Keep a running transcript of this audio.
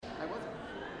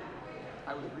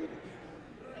I was reading.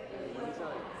 Let me tell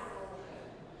you.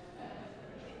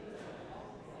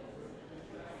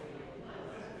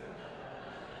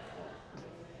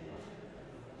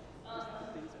 Just the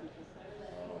things people say.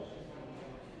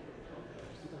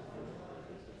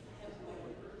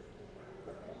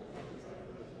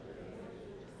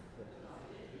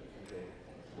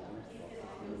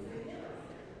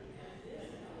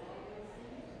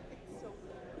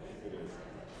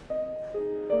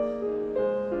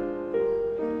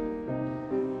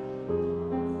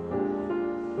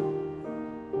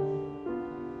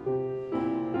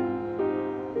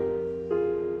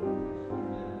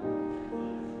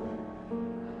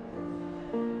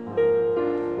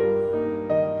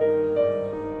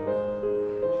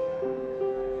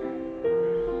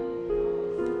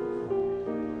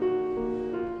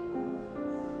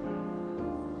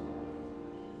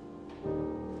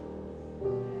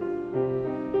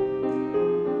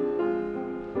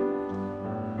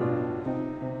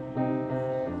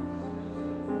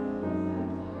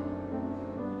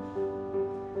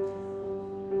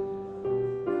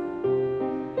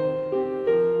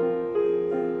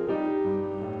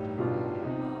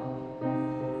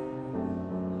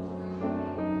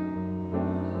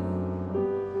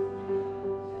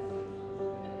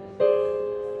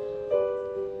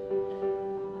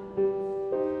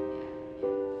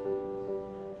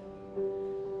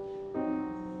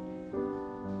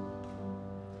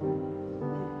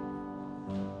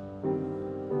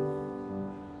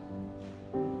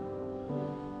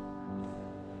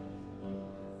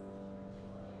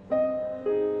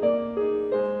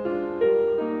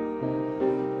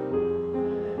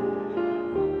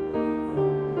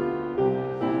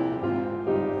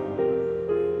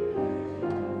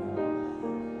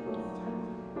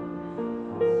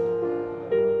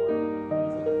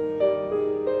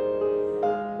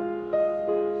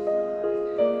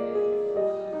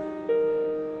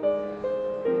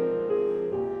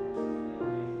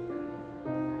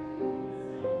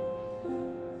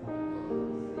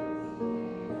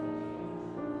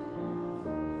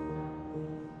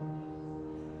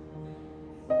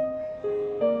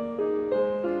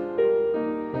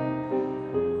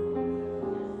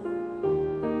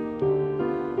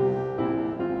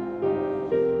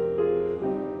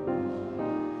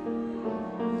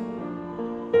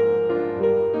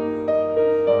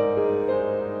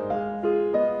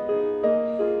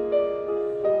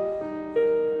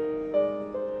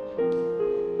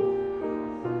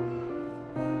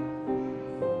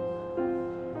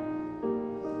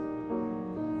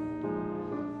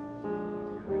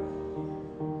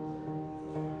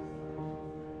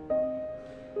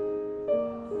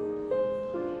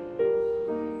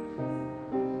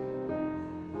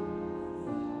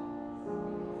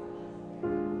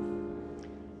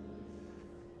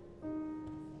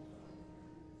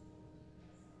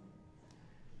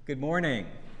 Good morning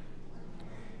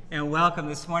and welcome.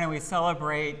 This morning we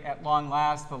celebrate at long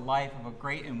last the life of a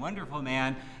great and wonderful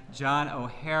man, John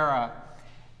O'Hara.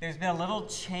 There's been a little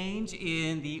change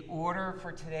in the order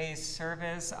for today's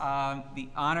service. The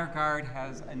Honor Guard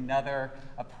has another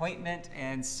appointment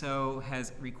and so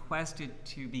has requested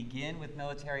to begin with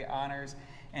military honors,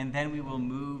 and then we will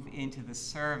move into the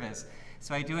service.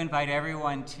 So I do invite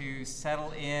everyone to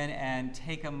settle in and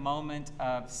take a moment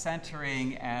of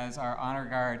centering as our Honor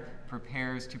Guard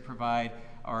prepares to provide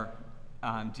or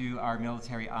do our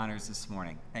military honors this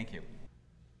morning. Thank you.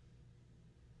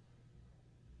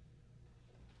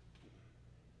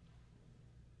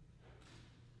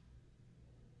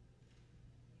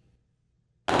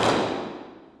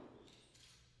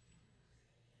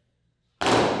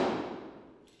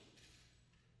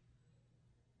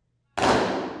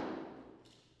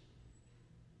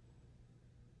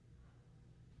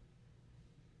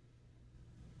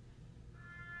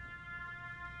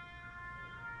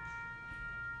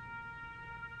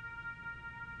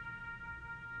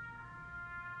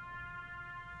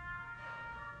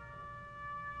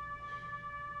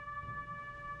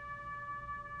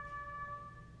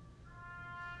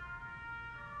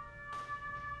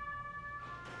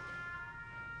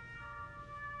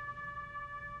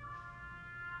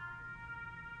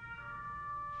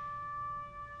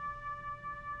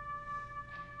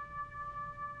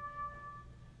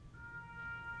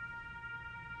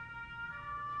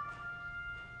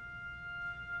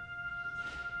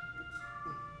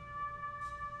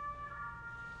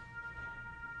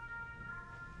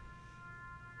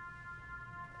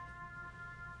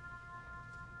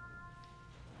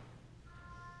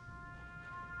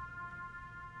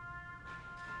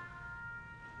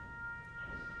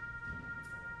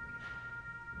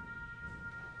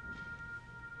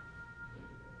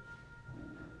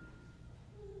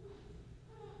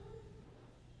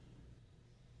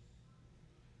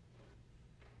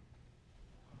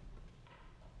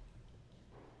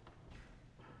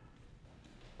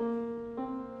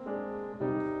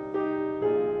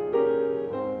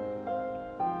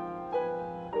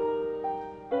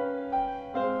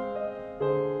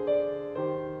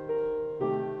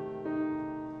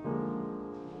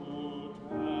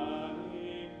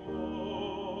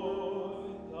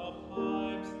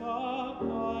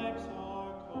 pipes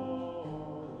are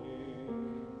calling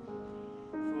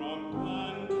from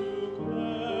glen to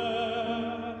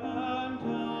glen and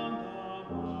down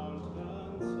the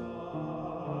mountainside.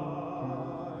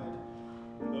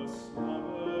 The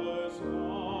summer's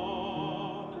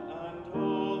gone and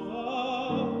all the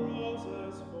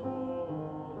roses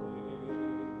falling.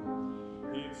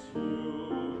 It's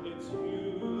you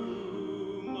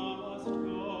must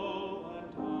go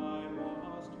and I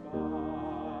must bide.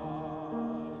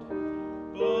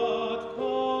 But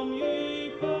come ye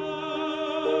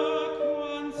back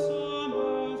when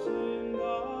summer's in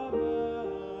the meadow,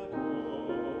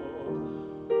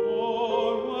 or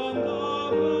when the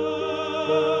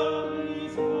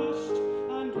valley's hushed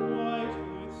and white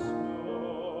with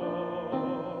snow.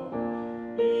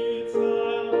 It's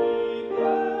I'll be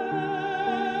there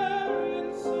in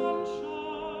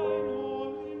sunshine or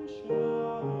in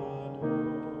shadow.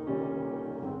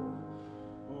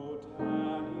 Oh,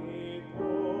 Danny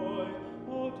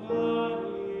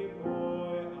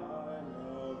boy, I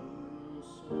love you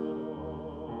so.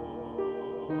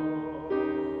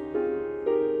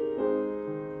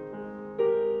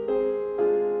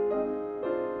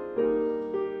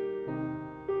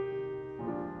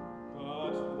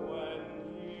 But when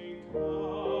ye come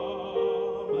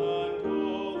and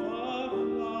all the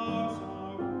flowers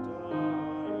are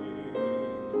dying,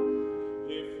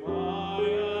 if I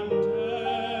am dead,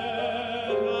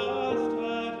 as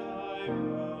dead I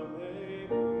well may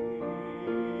be,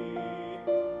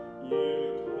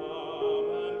 you'll come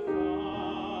and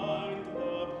find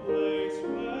the place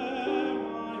where I am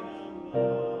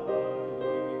lying,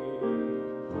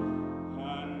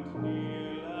 and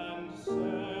kneel and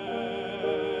say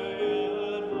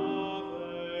an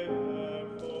Ave there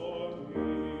for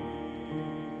me.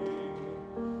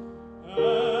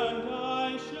 And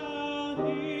I shall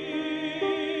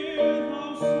hear,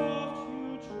 though soft you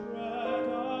tread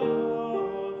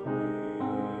above me,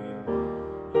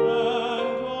 and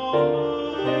all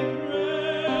my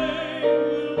grave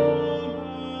will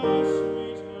murmur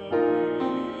sweeter be.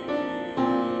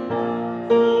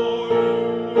 For you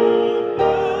would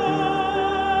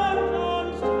bend and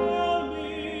tell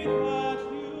me that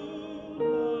you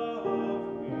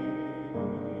love me,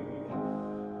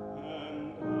 and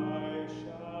I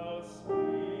shall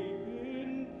sleep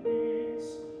in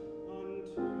peace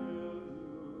until you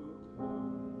come to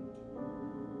me.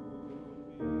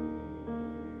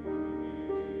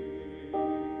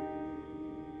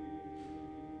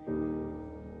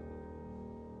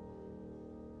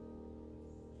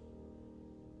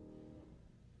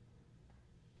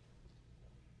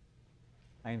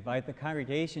 I invite the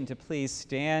congregation to please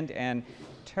stand and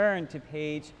turn to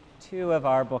page 2 of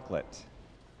our booklet.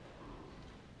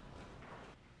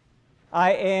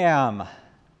 I am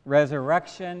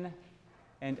resurrection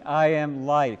and I am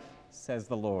life, says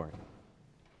the Lord.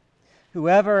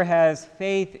 Whoever has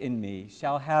faith in me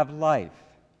shall have life,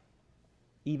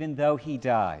 even though he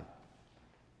die.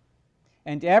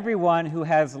 And everyone who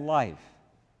has life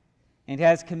and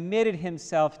has committed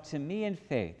himself to me in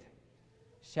faith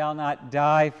shall not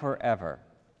die forever.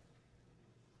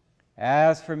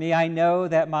 As for me, I know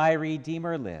that my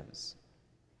Redeemer lives,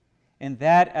 and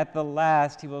that at the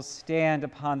last he will stand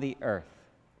upon the earth.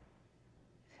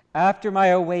 After my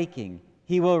awaking,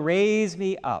 he will raise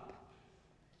me up,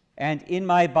 and in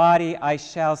my body I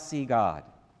shall see God.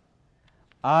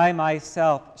 I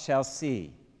myself shall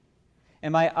see,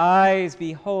 and my eyes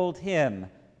behold him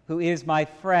who is my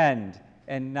friend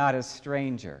and not a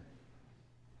stranger.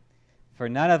 For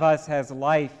none of us has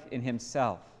life in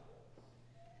himself,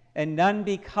 and none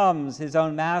becomes his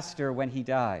own master when he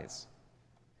dies.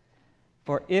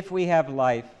 For if we have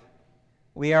life,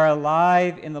 we are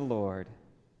alive in the Lord,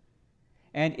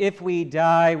 and if we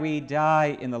die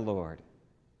in the Lord.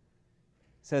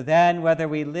 So then, whether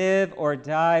we live or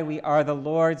die, we are the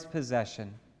Lord's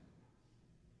possession.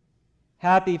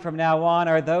 Happy from now on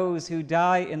are those who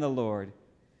die in the Lord.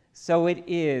 So it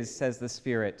is, says the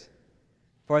Spirit,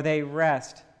 for they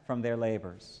rest from their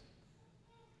labors.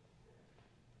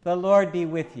 The Lord be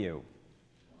with you.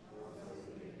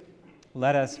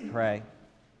 Let us pray.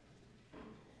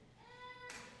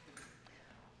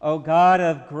 O God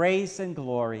of grace and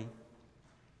glory,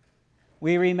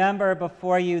 we remember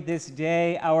before you this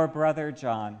day our brother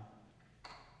John.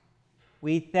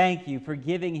 We thank you for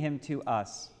giving him to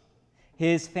us,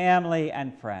 his family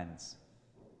and friends,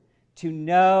 to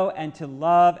know and to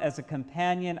love as a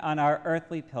companion on our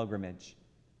earthly pilgrimage.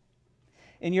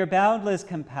 In your boundless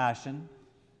compassion,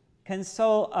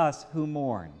 console us who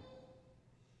mourn.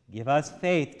 Give us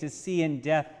faith to see in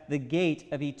death the gate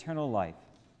of eternal life,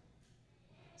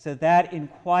 so that in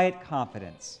quiet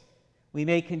confidence we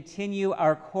may continue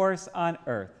our course on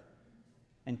earth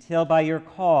until by your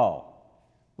call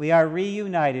we are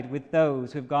reunited with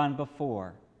those who have gone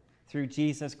before, through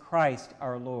Jesus Christ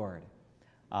our Lord.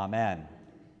 Amen.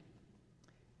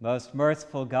 Most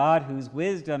merciful God, whose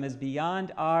wisdom is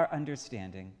beyond our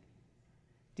understanding,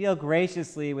 deal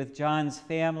graciously with John's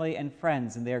family and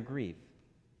friends in their grief.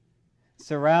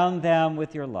 Surround them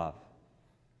with your love,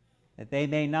 that they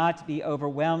may not be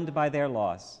overwhelmed by their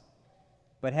loss,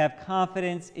 but have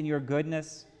confidence in your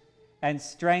goodness and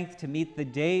strength to meet the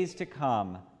days to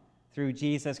come, through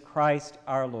Jesus Christ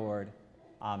our Lord.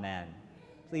 Amen.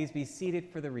 Please be seated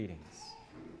for the readings.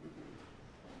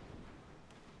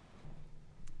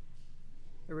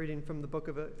 A reading from the book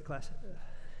of Ecclesiastes.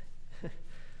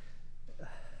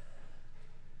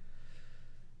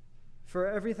 For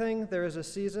everything there is a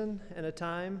season and a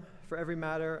time for every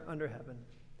matter under heaven,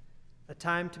 a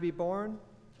time to be born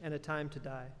and a time to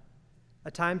die,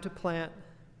 a time to plant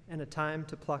and a time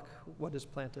to pluck what is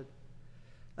planted,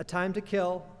 a time to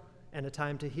kill and a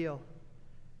time to heal,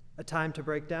 a time to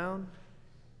break down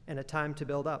and a time to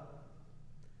build up,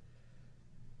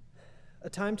 a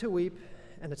time to weep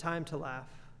and a time to laugh,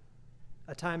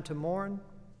 a time to mourn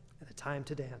and a time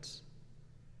to dance,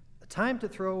 a time to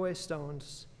throw away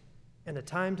stones and a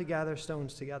time to gather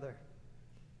stones together,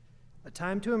 a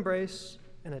time to embrace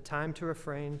and a time to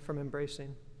refrain from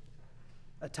embracing,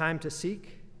 a time to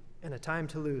seek and a time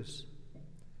to lose,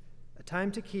 a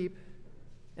time to keep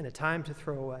and a time to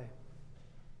throw away,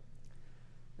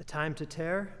 a time to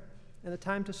tear and a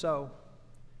time to sow,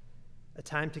 a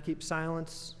time to keep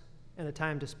silence and a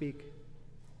time to speak,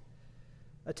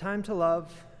 a time to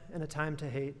love and a time to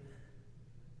hate,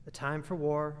 a time for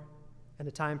war and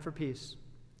a time for peace.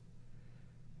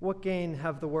 What gain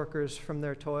have the workers from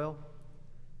their toil?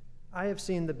 I have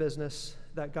seen the business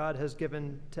that God has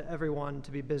given to everyone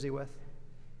to be busy with.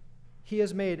 He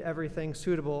has made everything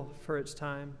suitable for its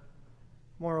time.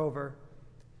 Moreover,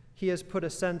 he has put a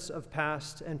sense of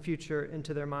past and future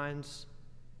into their minds,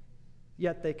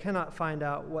 yet they cannot find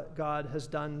out what God has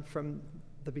done from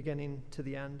the beginning to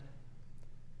the end.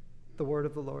 The word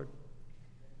of the Lord.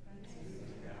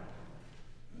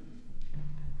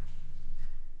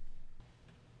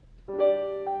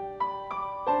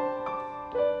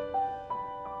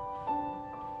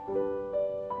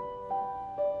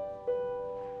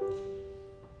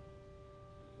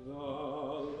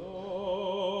 All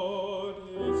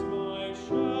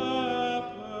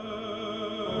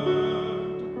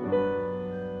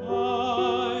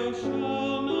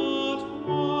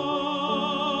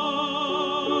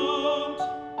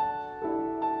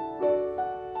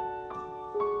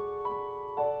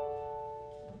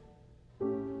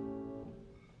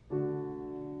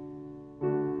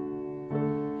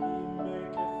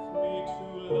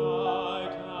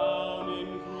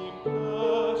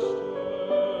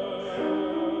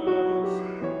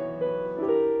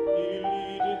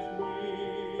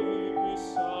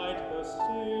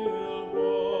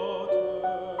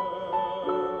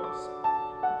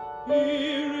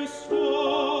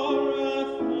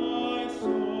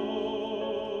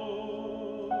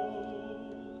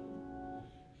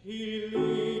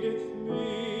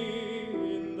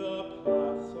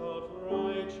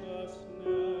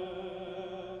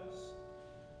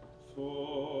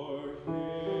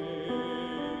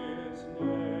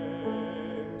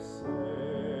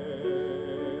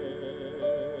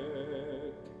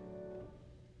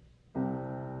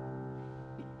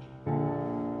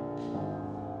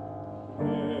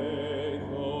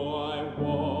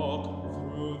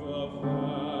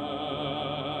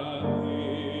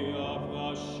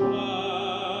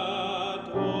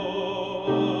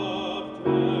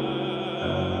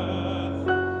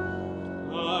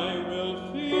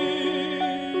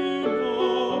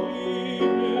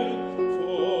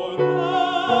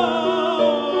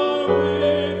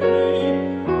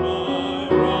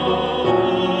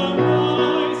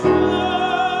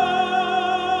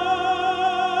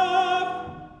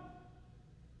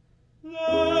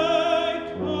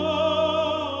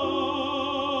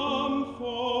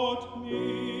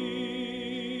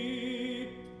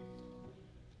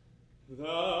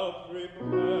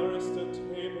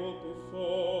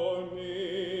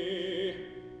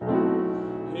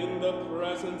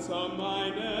the days of my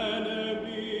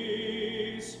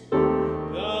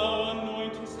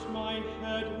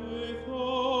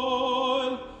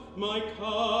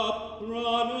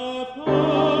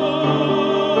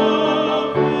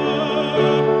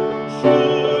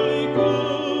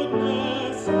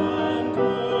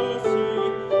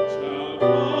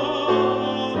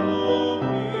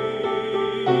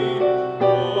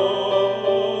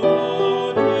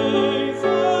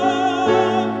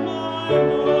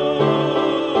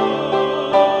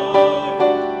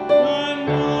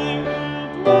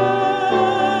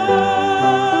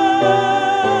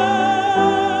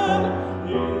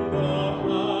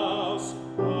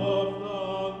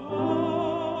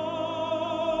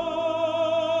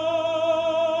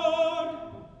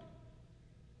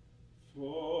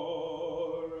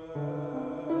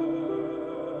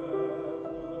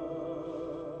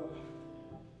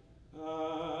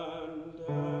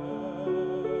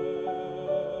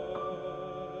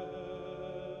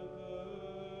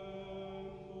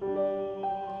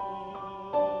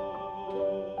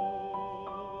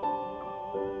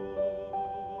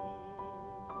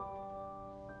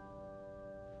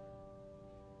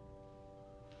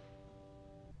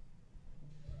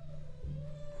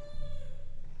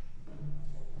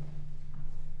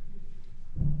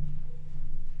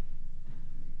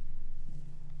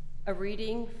A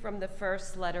reading from the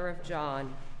first letter of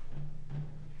John.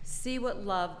 See what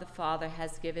love the Father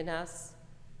has given us,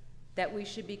 that we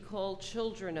should be called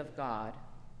children of God,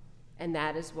 and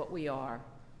that is what we are.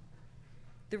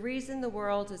 The reason the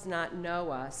world does not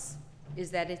know us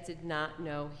is that it did not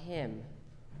know him.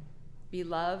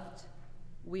 Beloved,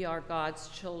 we are God's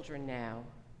children now.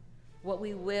 What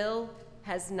we will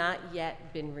has not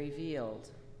yet been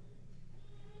revealed.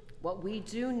 What we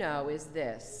do know is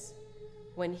this: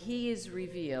 when he is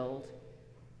revealed,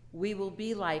 we will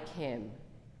be like him,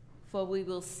 for we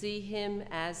will see him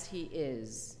as he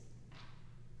is.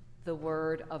 The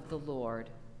word of the Lord.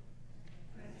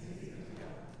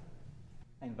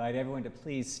 I invite everyone to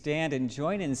please stand and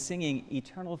join in singing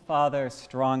Eternal Father,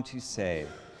 Strong to Save.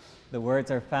 The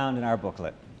words are found in our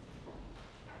booklet.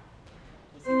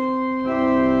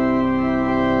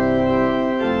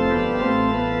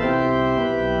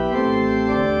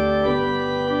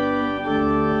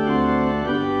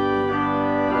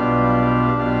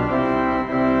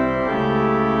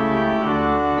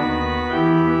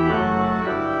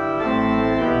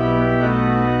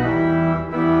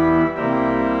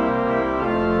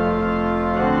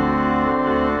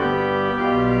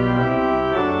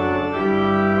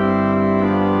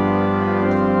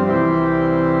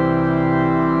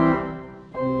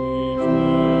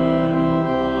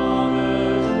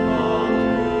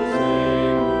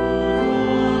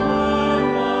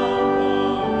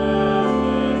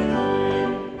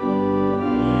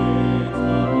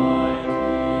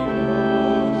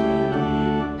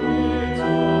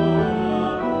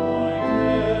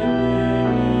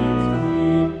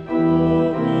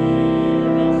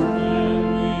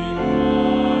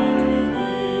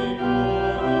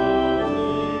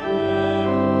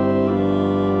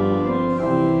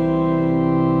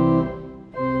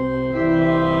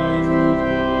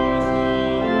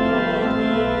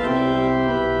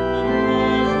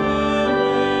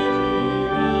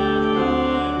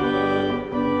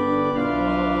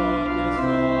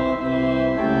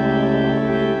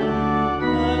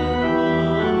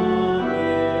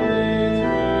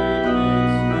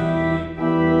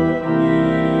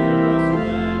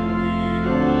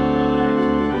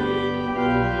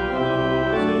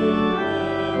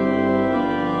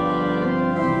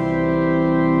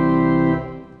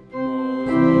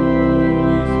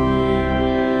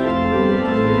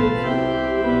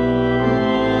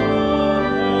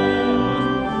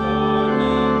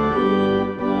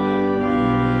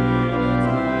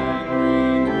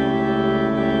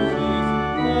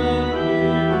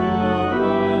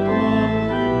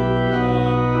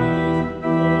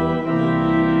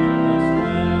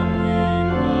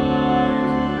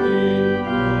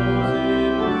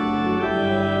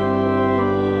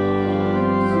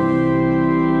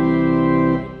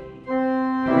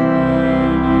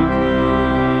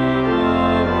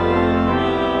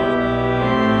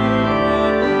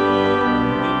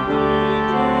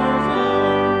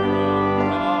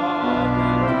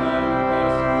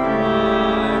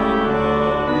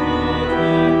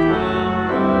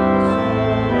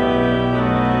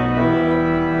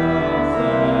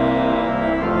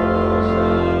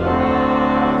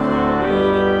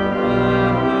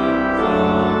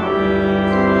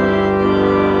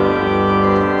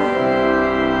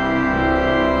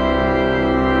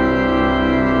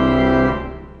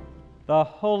 The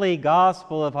Holy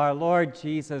Gospel of our Lord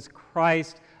Jesus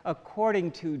Christ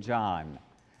according to John.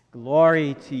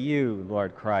 Glory to you,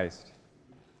 Lord Christ.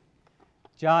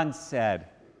 John said,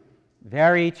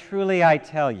 "Very truly I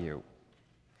tell you,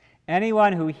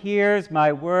 anyone who hears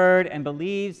my word and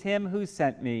believes him who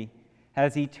sent me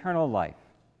has eternal life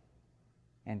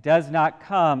and does not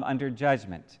come under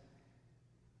judgment,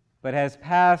 but has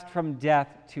passed from death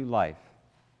to life.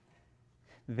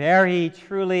 Very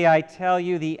truly I tell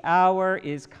you, the hour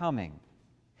is coming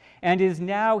and is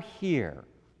now here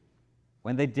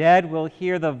when the dead will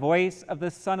hear the voice of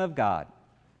the Son of God,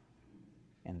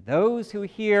 and those who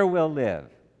hear will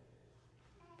live.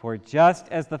 For just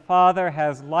as the Father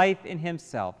has life in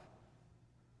himself,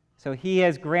 so he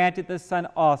has granted the Son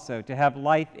also to have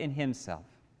life in himself.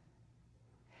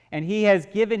 And he has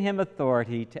given him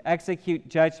authority to execute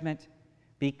judgment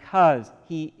because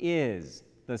he is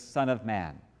the Son of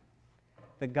Man."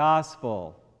 The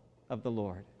Gospel of the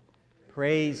Lord.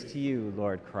 Praise to you,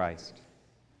 Lord Christ.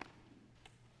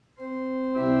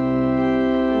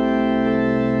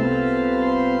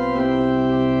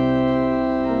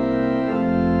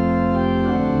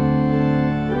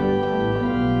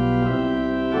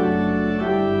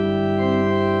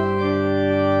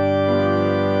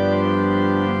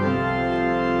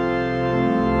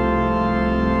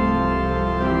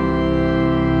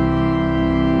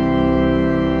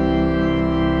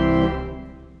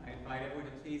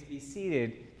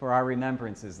 seated for our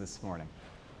remembrances this morning.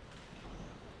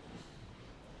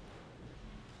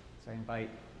 So I invite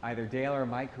either Dale or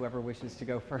Mike, whoever wishes to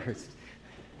go first.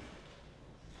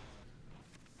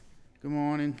 Good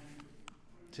morning.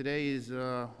 Today is,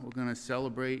 we're going to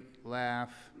celebrate,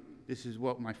 laugh. This is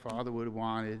what my father would have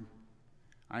wanted.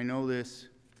 I know this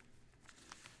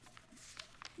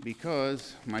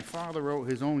because my father wrote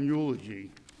his own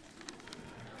eulogy.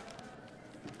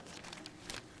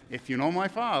 If you know my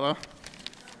father,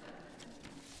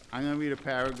 I'm going to read a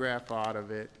paragraph out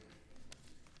of it.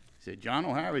 He said, John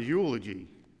O'Hara's eulogy.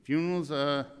 Funerals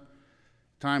are a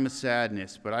time of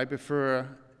sadness, but I prefer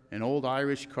an old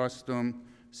Irish custom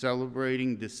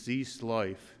celebrating deceased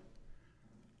life.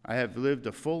 I have lived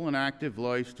a full and active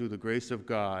life through the grace of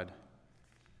God,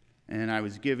 and I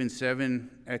was given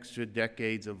 7 extra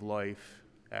decades of life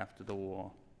after the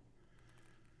war.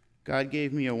 God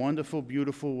gave me a wonderful,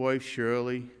 beautiful wife,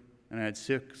 Shirley, and I had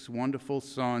 6 wonderful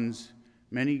sons,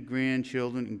 many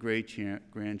grandchildren and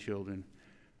great-grandchildren.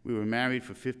 We were married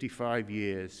for 55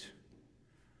 years.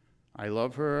 I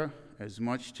love her as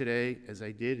much today as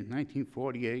I did in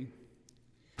 1948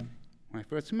 when I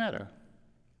first met her.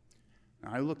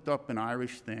 I looked up an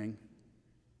Irish thing,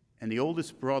 and the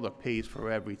oldest brother pays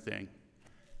for everything.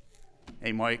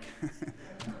 Hey, Mike,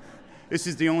 this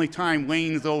is the only time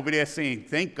Wayne's over there saying,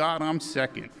 thank God I'm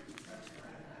second.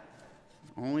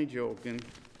 Only joking.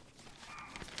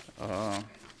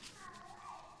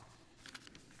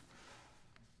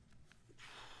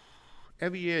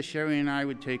 Every year, Sherry and I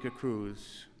would take a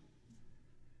cruise,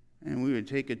 and we would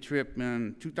take a trip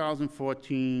in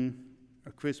 2014,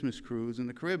 a Christmas cruise in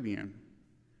the Caribbean.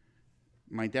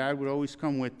 My dad would always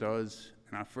come with us,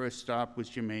 and our first stop was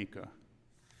Jamaica.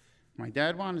 My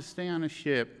dad wanted to stay on the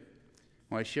ship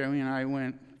while Sherry and I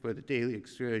went for the daily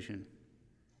excursion.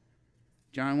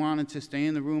 John wanted to stay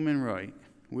in the room and write.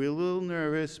 We were a little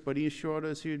nervous, but he assured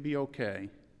us he would be okay.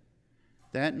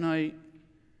 That night,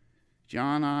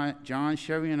 John,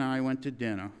 Sherry, and I went to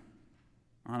dinner.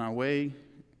 On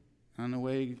the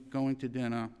way going to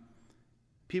dinner,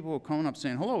 people were coming up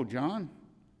saying, hello, John.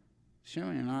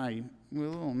 Sherry and I were a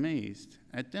little amazed.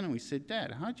 At dinner, we said,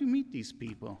 Dad, how'd you meet these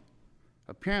people?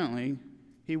 Apparently,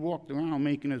 he walked around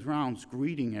making his rounds,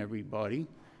 greeting everybody,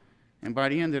 and by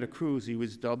the end of the cruise, he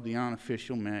was dubbed the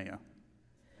unofficial mayor.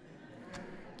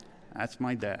 That's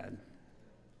my dad.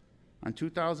 In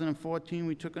 2014,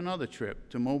 we took another trip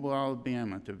to Mobile,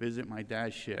 Alabama to visit my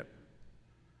dad's ship,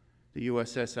 the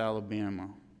USS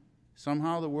Alabama.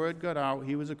 Somehow the word got out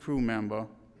he was a crew member,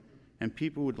 and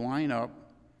people would line up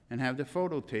and have their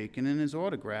photo taken and his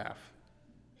autograph.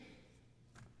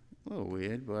 A little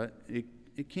weird, but a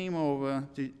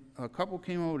couple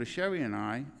came over to Sherry and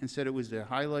I and said it was the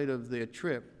highlight of their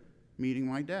trip, meeting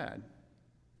my dad.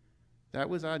 That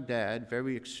was our dad,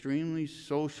 very extremely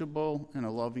sociable and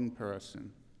a loving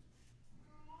person.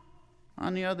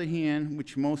 On the other hand,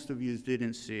 which most of you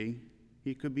didn't see,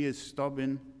 he could be as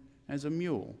stubborn as a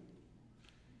mule.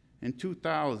 In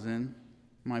 2000,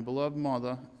 my beloved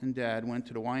mother and dad went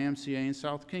to the YMCA in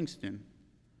South Kingston.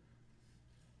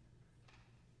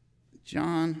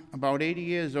 John, about 80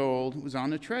 years old, was on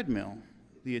the treadmill.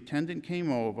 The attendant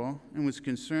came over and was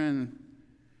concerned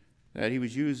that he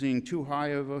was using too high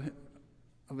of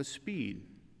a speed.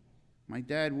 My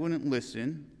dad wouldn't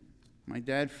listen. My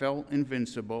dad felt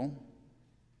invincible.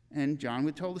 And John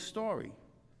would tell the story,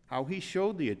 how he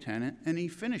showed the attendant and he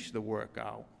finished the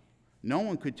workout. No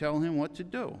one could tell him what to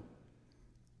do.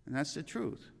 And that's the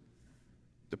truth.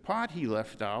 The part he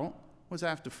left out was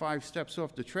after 5 steps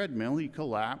off the treadmill, he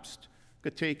collapsed,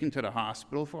 got taken to the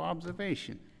hospital for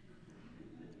observation.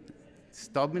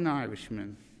 Stubborn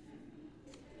Irishman.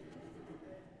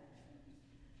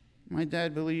 My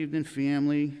dad believed in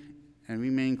family and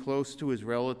remained close to his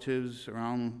relatives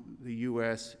around the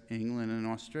U.S., England, and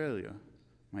Australia.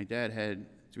 My dad had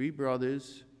 3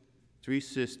 brothers, 3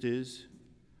 sisters,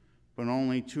 but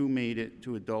only 2 made it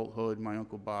to adulthood, my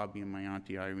Uncle Bobby and my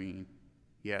Auntie Irene.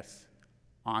 Yes,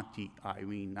 Auntie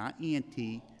Irene, not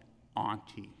Auntie,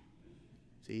 Auntie.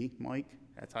 See, Mike?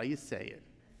 That's how you say it.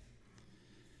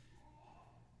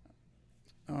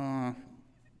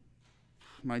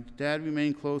 My dad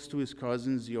remained close to his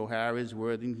cousins, the O'Haras,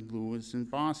 Worthing, Lewis, and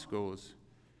Boscos.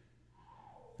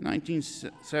 In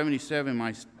 1977,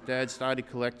 my dad started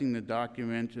collecting the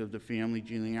document of the family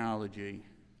genealogy.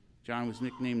 John was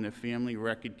nicknamed the family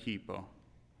record keeper.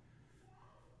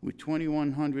 With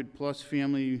 2,100 plus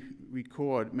family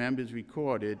members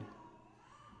recorded,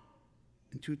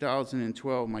 in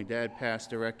 2012, my dad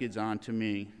passed the records on to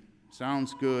me.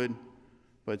 Sounds good,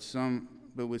 but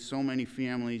with so many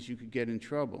families, you could get in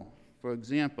trouble. For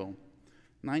example,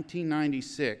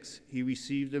 1996, he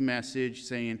received a message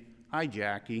saying, "Hi,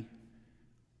 Jackie.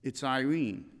 It's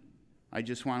Irene. I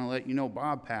just want to let you know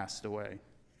Bob passed away."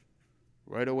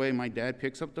 Right away, my dad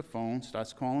picks up the phone,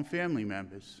 starts calling family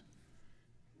members.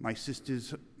 My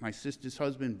sister's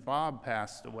husband, Bob,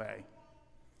 passed away.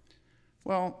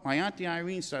 Well, my Auntie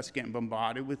Irene starts getting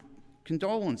bombarded with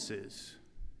condolences.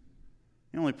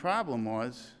 The only problem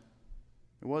was,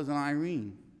 it wasn't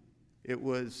Irene. It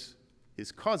was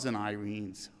his cousin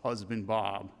Irene's husband,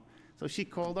 Bob. So she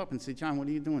called up and said, "John, what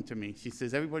are you doing to me?" She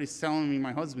says, "Everybody's telling me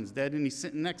my husband's dead and he's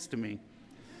sitting next to me."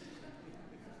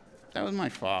 That was my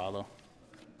father.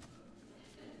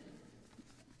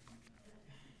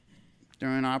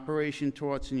 During Operation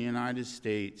Torch in the United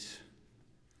States,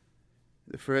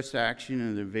 the first action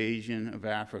in the invasion of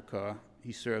Africa,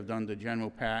 he served under General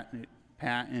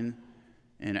Patton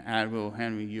and Admiral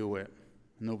Henry Hewitt.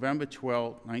 On November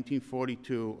 12,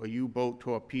 1942, a U-boat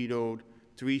torpedoed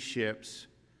 3 ships,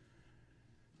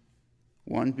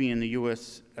 one being the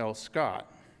USL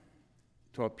Scott.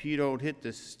 Torpedo hit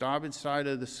the starboard side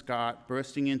of the Scott,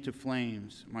 bursting into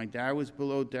flames. My dad was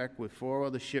below deck with 4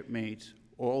 other shipmates,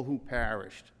 all who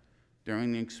perished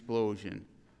during the explosion.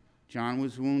 John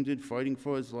was wounded, fighting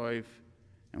for his life,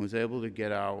 and was able to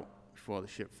get out before the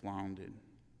ship floundered.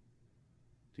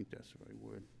 I think that's the right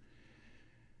word.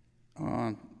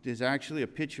 There's actually a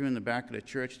picture in the back of the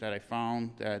church that I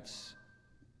found that's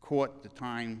caught the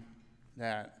time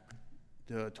that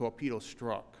the torpedo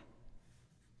struck.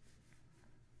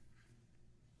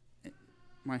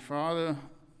 My father,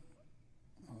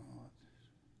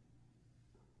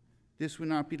 this would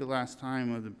not be the last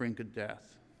time of the brink of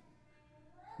death.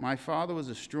 My father was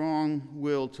a strong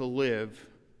will to live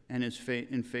and his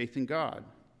faith in God.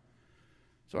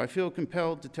 So I feel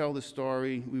compelled to tell the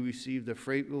story. We received a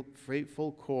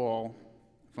fateful call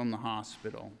from the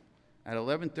hospital. At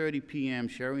 11:30 p.m.,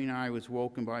 Sherry and I was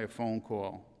woken by a phone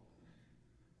call.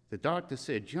 The doctor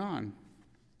said John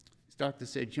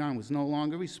was no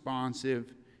longer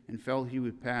responsive and felt he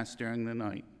would pass during the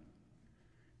night.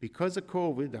 Because of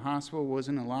COVID, the hospital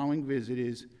wasn't allowing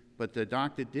visitors, but the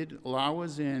doctor did allow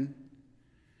us in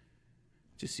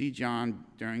to see John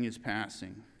during his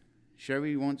passing.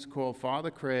 Sherry once called Father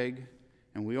Craig,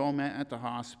 and we all met at the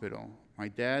hospital. My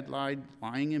dad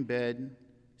lying in bed,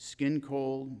 skin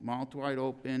cold, mouth wide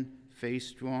open,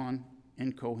 face drawn,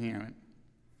 incoherent.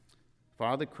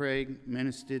 Father Craig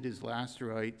ministered his last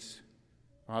rites.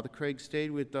 Father Craig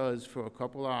stayed with us for a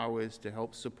couple hours to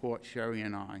help support Sherry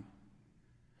and I.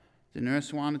 The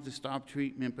nurse wanted to stop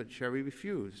treatment, but Sherry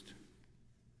refused.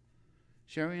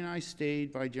 Sherry and I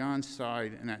stayed by John's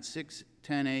side, and at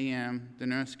 6:10 a.m., the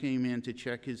nurse came in to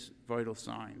check his vital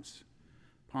signs.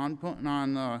 Upon putting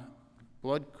on the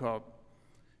blood cup,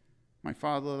 my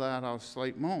father let out a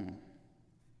slight moan.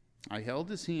 I held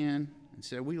his hand and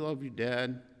said, "We love you,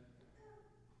 Dad."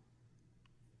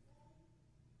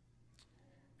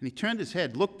 And he turned his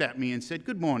head, looked at me, and said,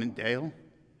 "Good morning, Dale."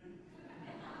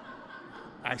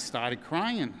 I started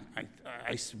crying.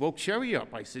 I woke Sherry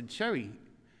up. I said, "Sherry."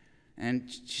 And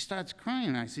she starts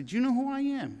crying. I said, "Do you know who I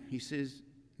am?" He says,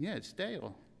 "Yeah, it's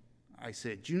Dale." I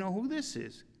said, "Do you know who this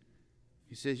is?"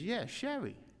 He says, "Yeah,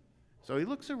 Sherry." So he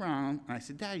looks around, and I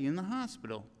said, "Dad, you're in the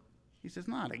hospital." He says,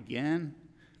 "Not again."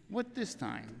 "What this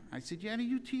time?" I said, "You had a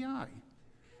UTI."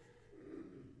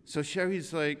 So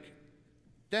Sherry's like,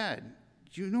 "Dad,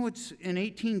 do you know it's in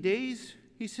 18 days?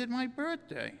 He said, "My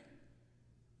birthday."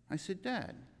 I said,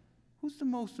 "Dad, who's the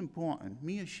most important,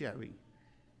 me or Sherry?"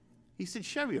 He said,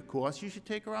 "Sherry, of course. You should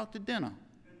take her out to dinner."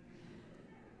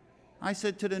 I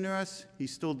said to the nurse,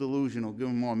 "He's still delusional. Give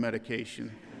him more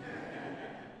medication."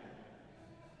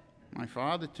 My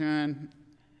father turned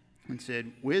and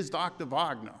said, "Where's Dr.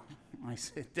 Wagner?" I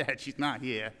said, "Dad, she's not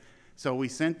here." So we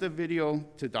sent the video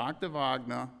to Dr.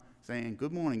 Wagner saying,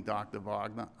 "Good morning, Dr.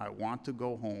 Wagner. I want to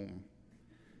go home."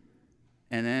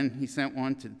 And then he sent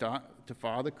one to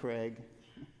Father Craig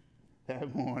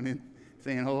that morning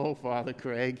saying, "Hello, Father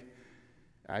Craig."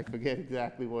 I forget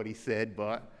exactly what he said,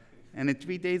 and then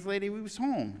 3 days later, he was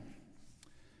home.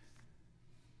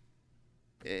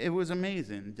 It was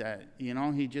amazing that,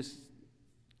 he just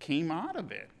came out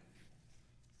of it.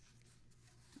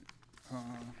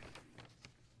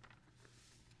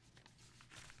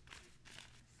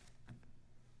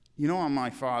 I'm my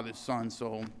father's son,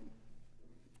 so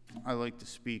I like to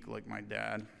speak like my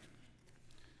dad.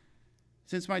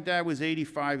 Since my dad was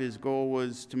 85, his goal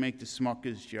was to make the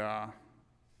Smucker's jar.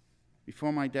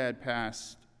 Before my dad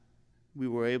passed, we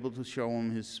were able to show him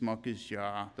his Smucker's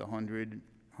jar, the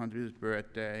 100th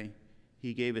birthday.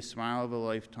 He gave a smile of a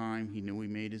lifetime. He knew he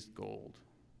made his gold.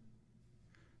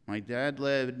 My dad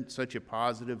led such a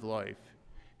positive life.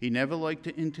 He never liked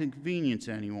to inconvenience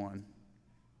anyone,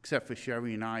 except for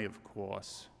Sherry and I, of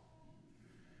course.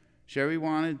 Sherry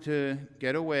wanted to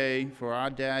get away for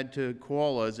our dad to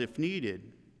call us if needed.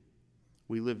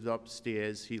 We lived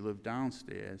upstairs, he lived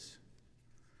downstairs.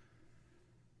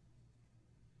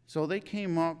 So they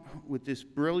came up with this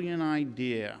brilliant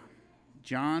idea.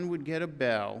 John would get a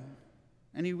bell,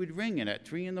 and he would ring it at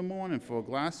 3 in the morning for a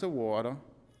glass of water,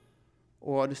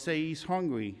 or to say he's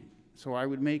hungry, so I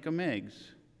would make him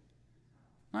eggs.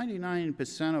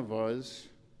 99% of us,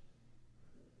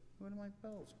 where do my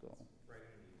bells go?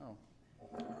 Oh.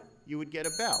 You would get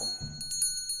a bell,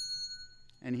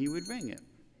 and he would ring it.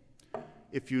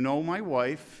 If you know my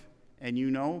wife, and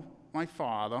you know my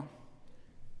father,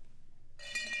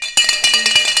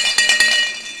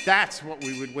 that's what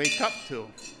we would wake up to.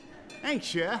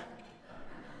 Ain't ya?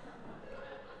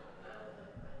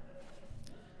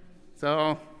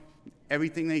 So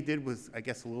everything they did was, I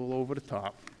guess, a little over the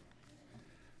top.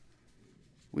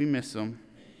 We miss him.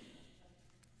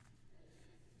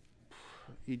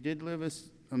 He did live an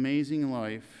amazing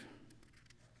life.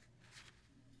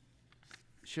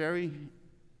 Sherry,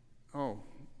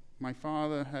 my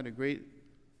father fought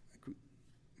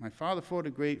a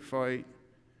great fight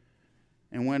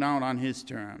and went out on his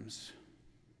terms.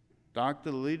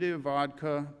 Dr. Lydia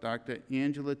Vodka, Dr.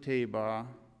 Angela Tabar,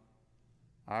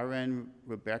 RN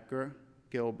Rebecca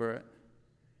Gilbert,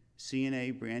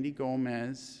 CNA Brandy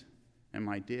Gomez, and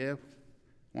my dear,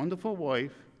 wonderful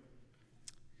wife.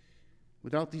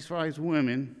 Without these 5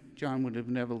 women, John would have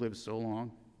never lived so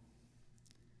long.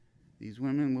 These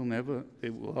women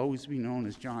will always be known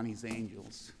as Johnny's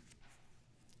angels.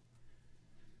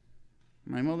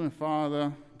 My mother and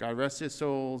father, God rest their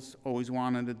souls, always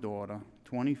wanted a daughter.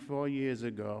 24 years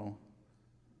ago,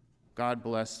 God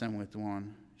blessed them with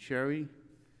one. Sherry,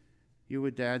 you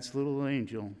were Dad's little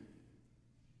angel.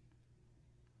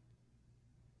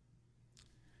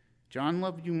 John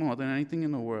loved you more than anything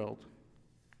in the world.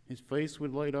 His face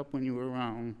would light up when you were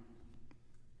around.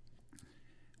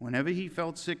 Whenever he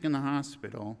felt sick in the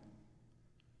hospital,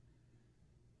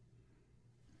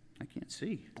 I can't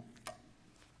see.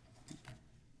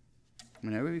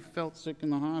 Whenever he felt sick in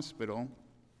the hospital,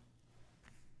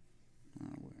 where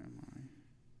am I?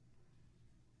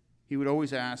 He would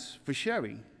always ask for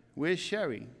Sherry. Where's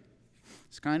Sherry?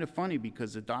 It's kind of funny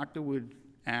because the doctor would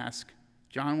ask,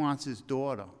 John wants his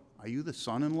daughter. Are you the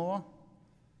son-in-law?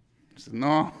 I said,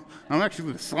 no, I'm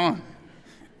actually the son.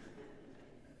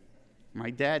 My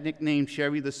dad nicknamed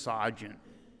Sherry the sergeant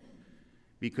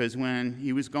because when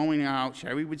he was going out,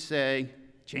 Sherry would say,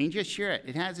 change your shirt,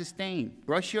 it has a stain.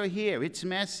 Brush your hair, it's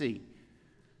messy.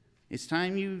 It's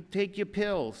time you take your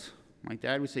pills. My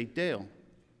dad would say, Dale,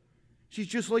 she's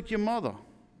just like your mother.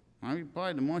 I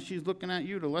replied, the more she's looking at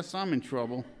you, the less I'm in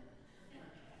trouble.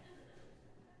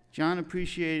 John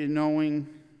appreciated knowing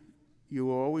you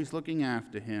were always looking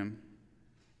after him.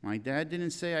 My dad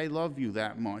didn't say I love you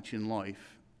that much in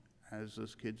life, as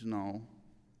us kids know.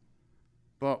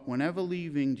 But whenever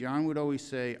leaving, John would always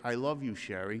say, I love you,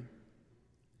 Sherry.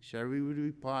 Sherry would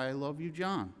reply, I love you,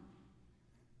 John.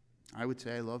 I would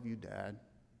say, I love you, Dad.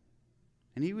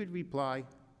 And he would reply,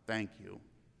 thank you.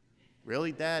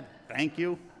 Really, Dad? Thank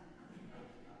you?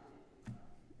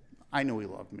 I know he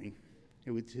loved me.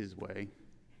 It was his way.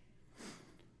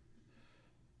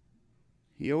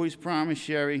 He always promised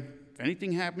Sherry, if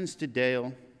anything happens to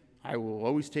Dale, I will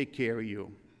always take care of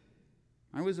you.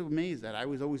 I was amazed that I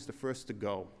was always the first to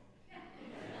go.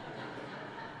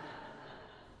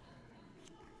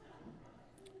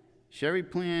 Sherry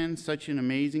planned such an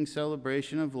amazing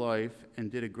celebration of life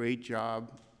and did a great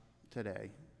job today.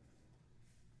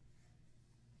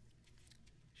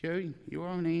 Sherry, you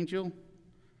are an angel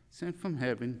sent from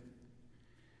heaven.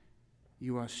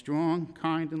 You are strong,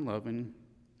 kind, and loving.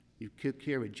 You took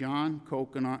care of John,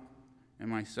 Coconut, and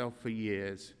myself for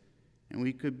years, and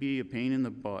we could be a pain in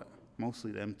the butt,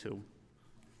 mostly them two.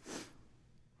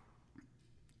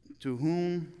 To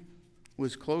whom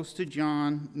was close to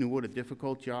John knew what a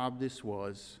difficult job this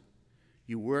was.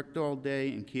 You worked all day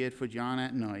and cared for John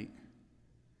at night.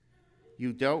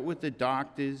 You dealt with the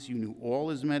doctors. You knew all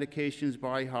his medications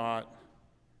by heart.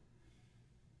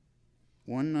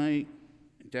 One night,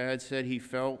 Dad said he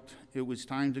felt it was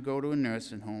time to go to a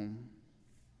nursing home.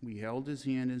 We held his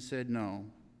hand and said, no,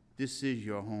 this is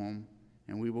your home,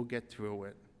 and we will get through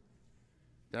it.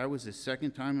 That was the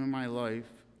second time in my life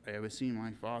I ever seen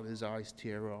my father's eyes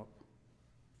tear up.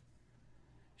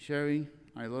 Sherry,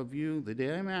 I love you the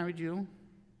day I married you.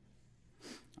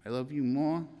 I love you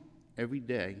more every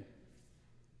day.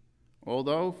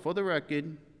 Although, for the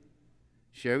record,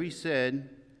 Sherry said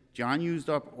John used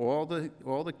up all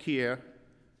the care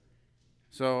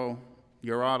So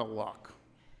you're out of luck.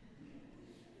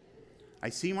 I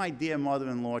see my dear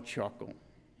mother-in-law chuckle.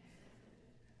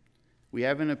 We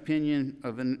have an opinion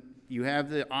of you have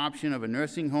the option of a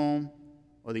nursing home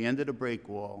or the end of the break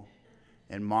wall.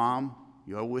 And Mom,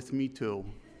 you're with me too.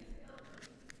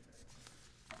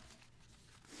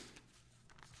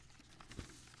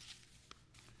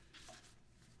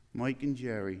 Mike and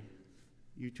Jerry,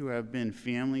 you two have been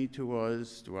family to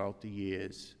us throughout the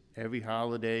years. Every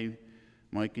holiday,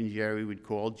 Mike and Jerry would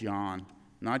call John,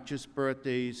 not just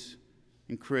birthdays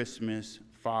and Christmas,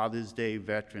 Father's Day,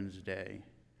 Veterans Day.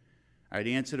 I'd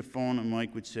answer the phone and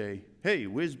Mike would say, "Hey,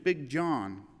 where's Big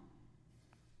John?"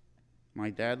 My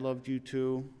dad loved you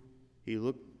too.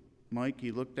 Mike,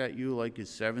 he looked at you like his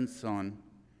seventh son.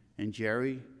 And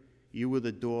Jerry, you were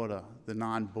the daughter, the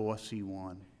non-bossy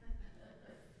one.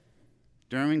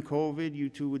 During COVID, you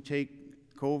two would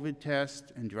take COVID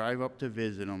tests and drive up to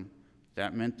visit him.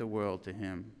 That meant the world to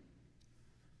him.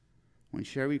 When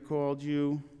Sherry called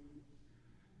you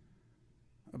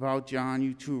about John,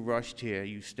 you two rushed here.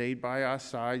 You stayed by our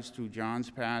sides through John's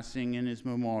passing and his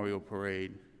memorial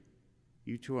parade.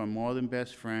 You two are more than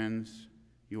best friends.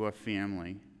 You are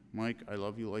family. Mike, I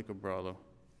love you like a brother.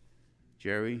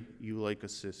 Jerry, you like a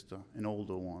sister, an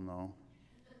older one though.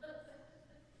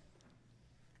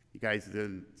 You guys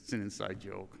did, it's an inside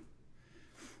joke.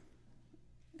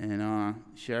 And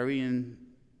Sherry and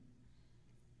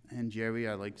Jerry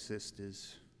are like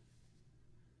sisters.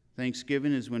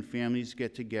 Thanksgiving is when families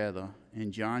get together,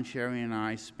 and John, Sherry, and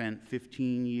I spent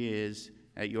 15 years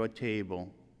at your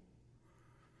table.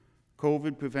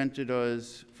 COVID prevented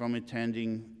us from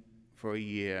attending for a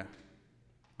year.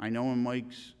 I know in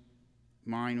Mike's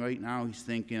mind right now, he's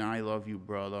thinking, I love you,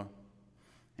 brother.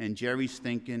 And Jerry's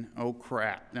thinking, oh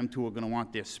crap, them two are gonna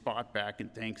want their spot back in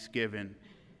Thanksgiving.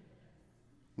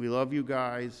 We love you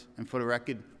guys, and for the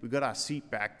record, we got our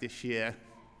seat back this year.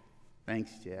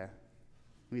 Thanks, Jer.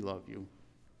 We love you.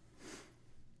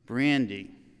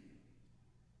 Brandy.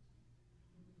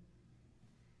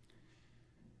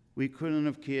 We couldn't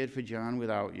have cared for John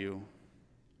without you.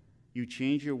 You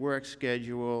changed your work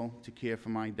schedule to care for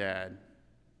my dad.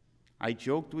 I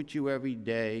joked with you every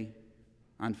day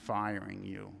on firing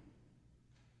you.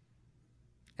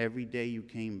 Every day you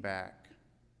came back.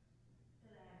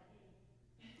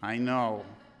 I know.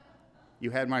 You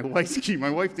had my wife's key.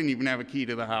 My wife didn't even have a key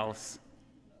to the house.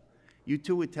 You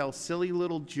two would tell silly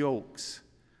little jokes.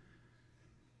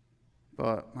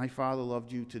 But my father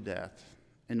loved you to death.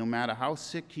 And no matter how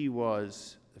sick he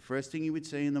was, the first thing he would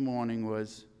say in the morning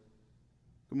was,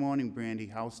 "Good morning, Brandy,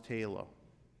 how's Taylor?"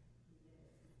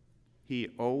 He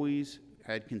always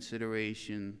had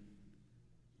consideration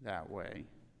that way.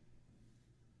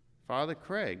 Father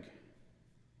Craig,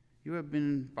 you have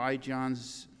been by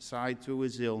John's side through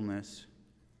his illness,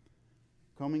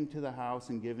 coming to the house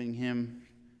and giving him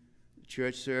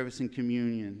church service and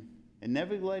communion, and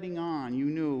never letting on. You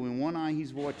knew in one eye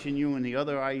he's watching you, and the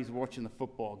other eye he's watching the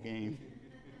football game.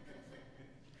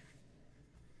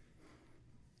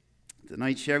 The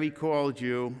night Sherry called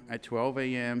you at 12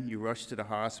 a.m., you rushed to the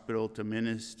hospital to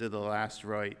minister the last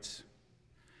rites.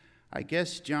 I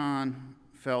guess John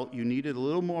felt you needed a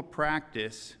little more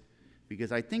practice,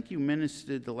 because I think you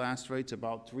ministered the last rites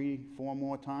about 3-4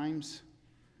 more times.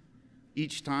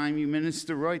 Each time you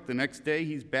minister right, the next day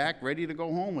he's back ready to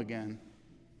go home again.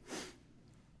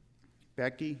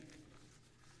 Becky,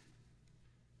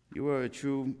 you are a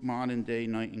true modern-day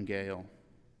nightingale.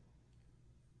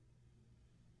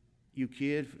 You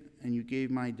cared and you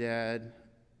gave my dad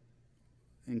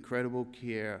incredible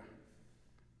care.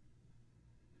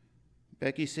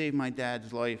 Becky saved my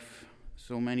dad's life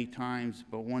so many times,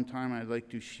 but one time I'd like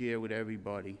to share with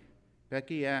everybody.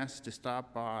 Becky asked to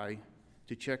stop by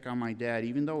to check on my dad,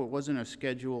 even though it wasn't a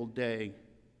scheduled day,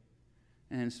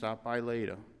 and stop by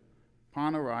later.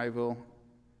 Upon arrival,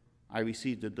 I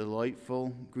received a delightful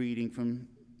greeting from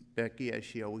Becky, as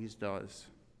she always does.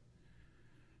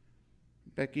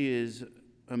 Becky is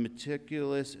a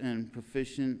meticulous and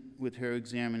proficient with her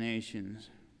examinations.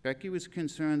 Becky was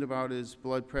concerned about his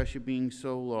blood pressure being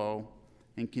so low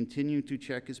and continued to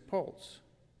check his pulse.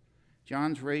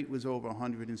 John's rate was over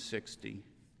 160.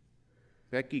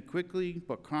 Becky quickly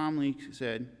but calmly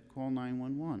said, "Call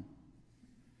 911."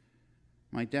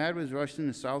 My dad was rushed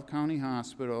into South County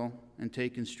Hospital and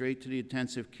taken straight to the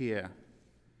intensive care.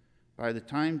 By the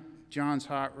time John's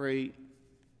heart rate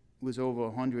was over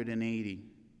 180.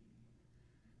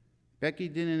 Becky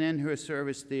didn't end her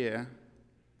service there.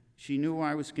 She knew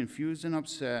I was confused and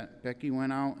upset. Becky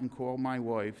went out and called my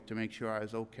wife to make sure I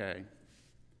was okay.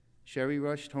 Sherry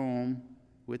rushed home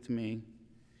with me.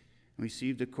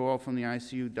 received a call from the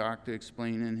ICU doctor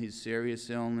explaining his serious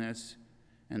illness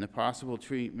and the possible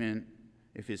treatment.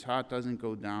 If his heart doesn't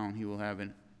go down, he will have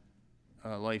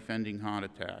a life-ending heart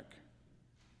attack.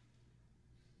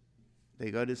 They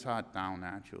got his heart down,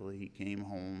 actually. He came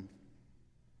home.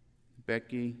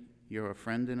 Becky, you're a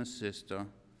friend and a sister.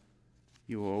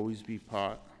 You will always be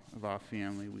part of our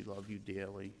family. We love you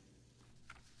dearly.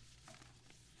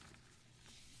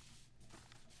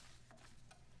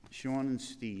 Sean and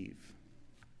Steve,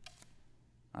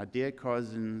 our dear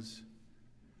cousins,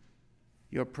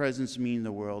 your presence means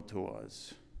the world to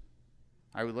us.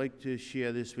 I would like to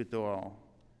share this with all.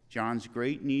 John's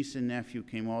great niece and nephew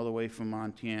came all the way from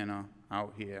Montana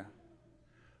out here.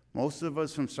 Most of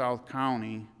us from South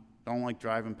County don't like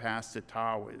driving past the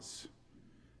towers.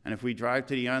 And if we drive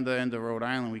to the other end of Rhode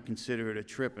Island, we consider it a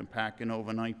trip and pack an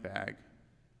overnight bag.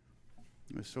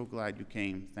 We're so glad you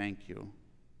came. Thank you.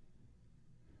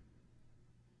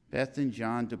 Beth and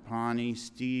John DePani,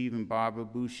 Steve and Barbara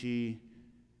Bushy,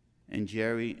 and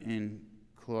Jerry and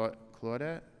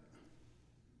Claudette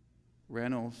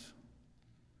Reynolds.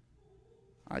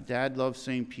 Our dad loves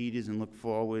St. Peter's and look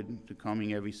forward to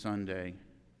coming every Sunday.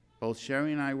 Both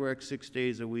Sherry and I work 6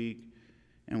 days a week,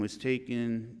 and was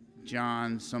taking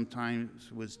John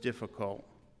sometimes was difficult.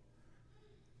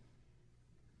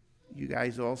 You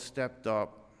guys all stepped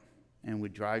up and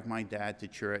would drive my dad to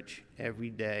church every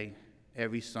day,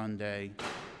 every Sunday,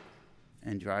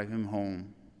 and drive him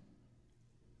home.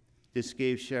 This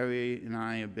gave Sherry and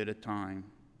I a bit of time,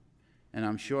 and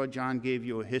I'm sure John gave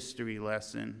you a history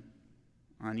lesson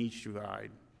on each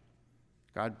ride.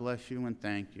 God bless you and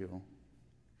thank you.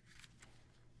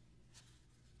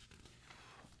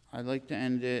 I'd like to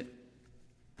end it.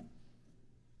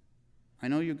 I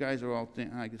know you guys are all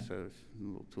thinking, I guess I was a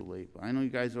little too late, but I know you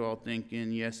guys are all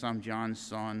thinking, yes, I'm John's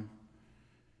son,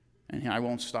 and I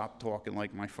won't stop talking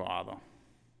like my father.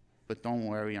 But don't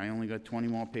worry, I only got 20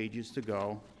 more pages to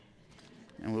go,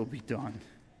 and we'll be done.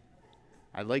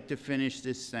 I'd like to finish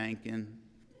this thanking.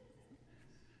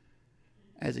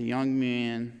 As a young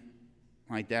man,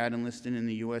 my dad enlisted in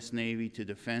the U.S. Navy to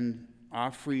defend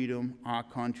our freedom, our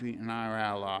country, and our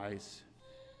allies.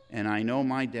 And I know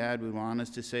my dad would want us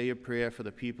to say a prayer for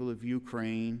the people of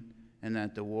Ukraine and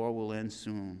that the war will end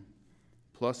soon.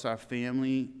 Plus our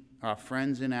family, our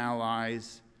friends and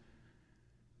allies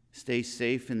stay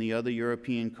safe in the other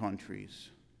European countries.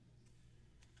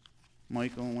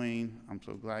 Michael and Wayne, I'm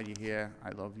so glad you're here.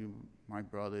 I love you, my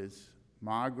brothers.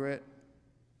 Margaret,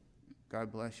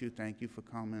 God bless you. Thank you for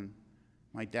coming.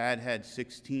 My dad had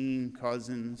 16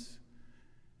 cousins,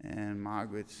 and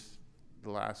Margaret's the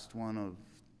last one of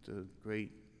the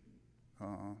great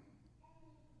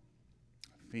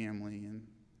family, and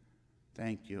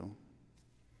thank you.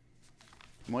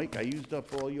 Mike, I used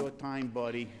up all your time,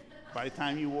 buddy. By the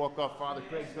time you walk off, Father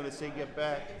Craig's going to say get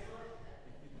back.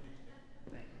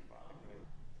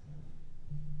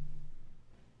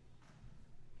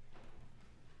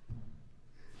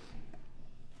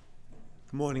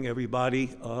 Good morning, everybody.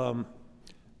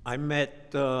 I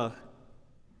met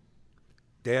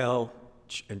Dale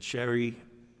and Sherry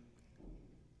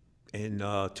in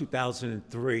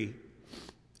 2003,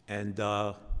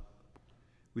 and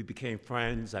we became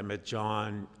friends. I met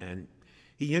John, and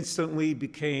he instantly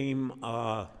became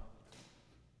a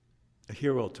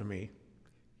hero to me.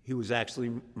 He was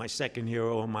actually my second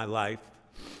hero in my life.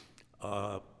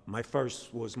 My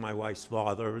first was my wife's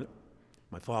father,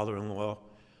 my father-in-law.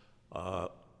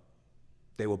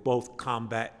 They were both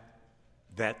combat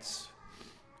vets,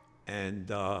 and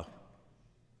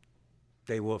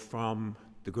they were from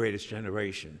the Greatest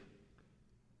Generation.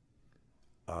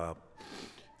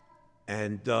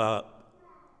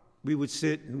 We would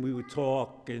sit and we would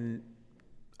talk, and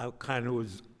I kind of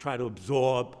was try to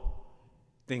absorb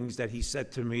things that he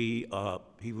said to me.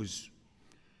 He was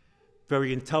a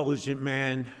very intelligent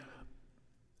man,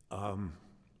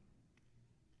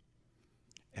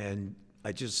 and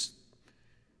I just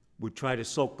would try to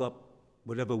soak up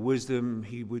whatever wisdom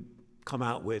he would come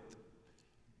out with.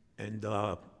 And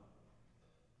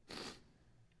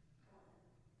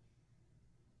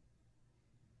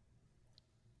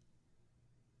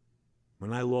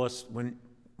when I lost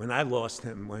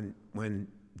him, when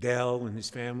Dale and his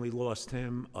family lost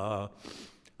him, I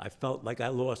felt like I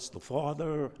lost a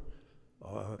father,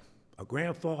 a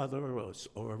grandfather,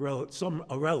 or a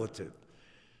relative.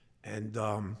 And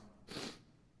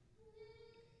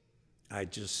I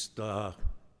just, I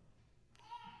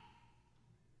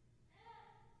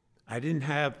didn't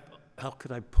have, how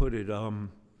could I put it? I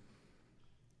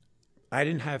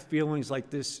didn't have feelings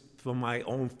like this for my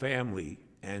own family.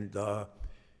 And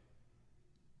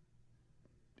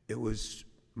it was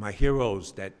my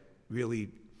heroes that really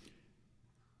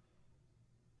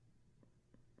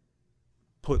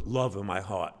put love in my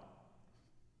heart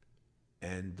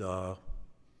and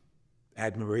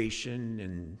admiration,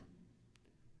 and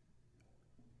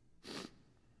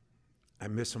I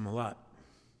miss them a lot.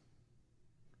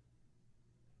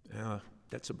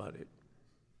 That's about it.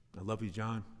 I love you,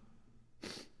 John.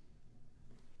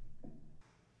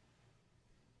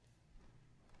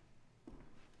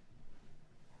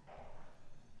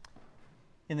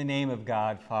 In the name of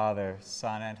God, Father,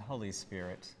 Son, and Holy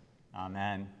Spirit.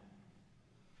 Amen.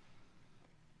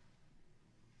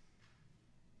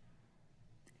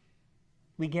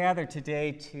 We gather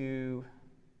today to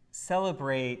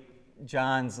celebrate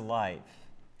John's life.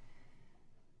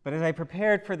 But as I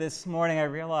prepared for this morning, I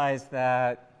realized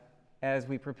that as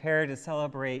we prepare to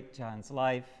celebrate John's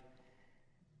life,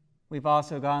 we've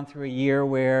also gone through a year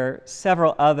where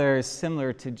several others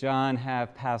similar to John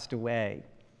have passed away.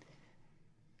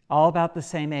 All about the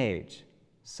same age,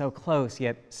 so close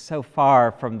yet so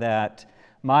far from that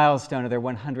milestone of their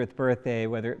 100th birthday,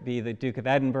 whether it be the Duke of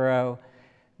Edinburgh,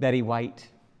 Betty White.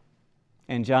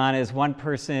 And John, as one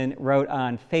person wrote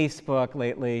on Facebook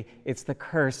lately, it's the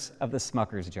curse of the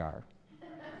Smucker's jar.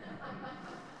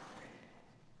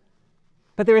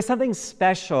 But there is something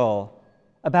special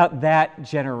about that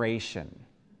generation.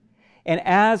 And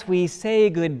as we say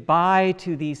goodbye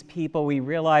to these people, we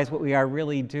realize what we are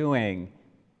really doing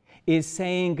is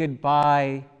saying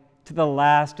goodbye to the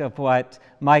last of what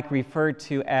Mike referred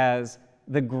to as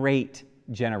the Great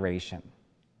Generation.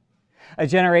 A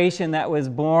generation that was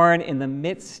born in the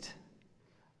midst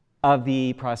of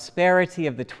the prosperity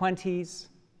of the 20s,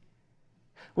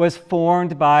 was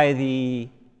formed by the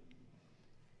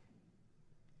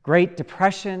Great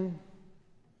Depression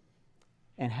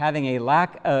and having a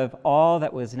lack of all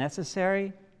that was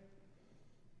necessary,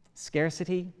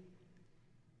 scarcity,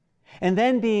 and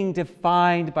then being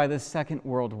defined by the Second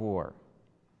World War.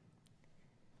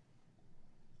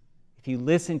 If you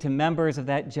listen to members of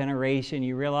that generation,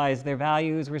 you realize their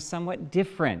values were somewhat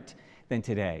different than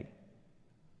today.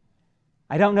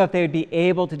 I don't know if they would be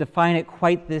able to define it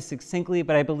quite this succinctly,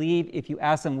 but I believe if you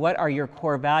ask them, what are your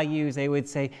core values, they would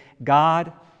say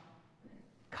God,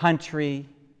 country,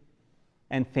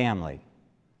 and family.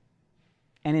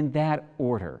 And in that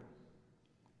order.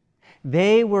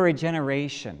 They were a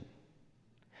generation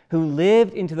who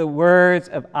lived into the words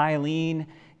of Eileen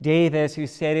Davis, who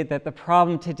stated that the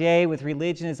problem today with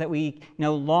religion is that we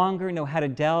no longer know how to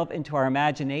delve into our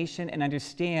imagination and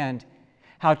understand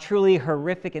how truly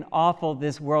horrific and awful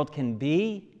this world can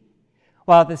be,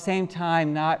 while at the same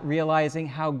time not realizing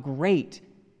how great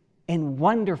and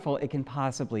wonderful it can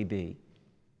possibly be.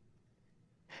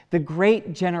 The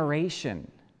Great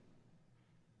Generation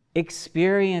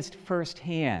experienced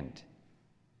firsthand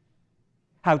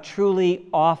how truly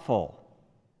awful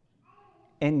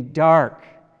and dark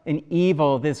and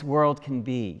evil this world can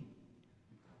be.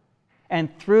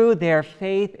 And through their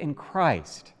faith in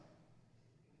Christ,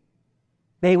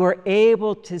 they were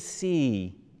able to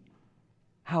see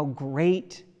how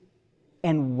great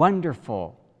and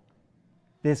wonderful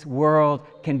this world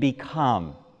can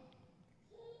become.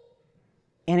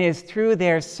 And it is through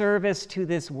their service to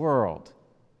this world,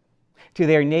 to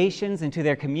their nations and to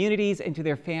their communities and to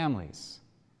their families,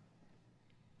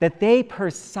 that they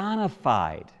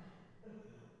personified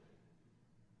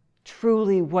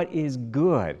truly what is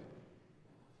good,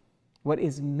 what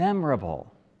is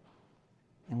memorable,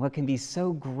 and what can be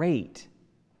so great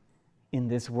in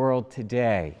this world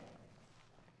today.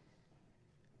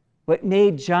 What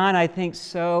made John, I think,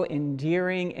 so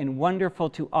endearing and wonderful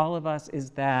to all of us is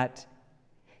that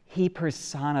he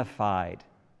personified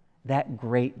that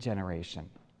great generation.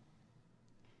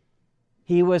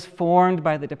 He was formed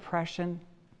by the Depression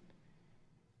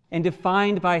and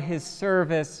defined by his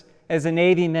service as a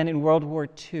Navyman in World War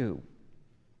II.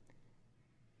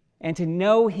 And to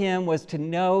know him was to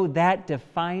know that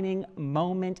defining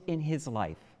moment in his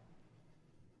life.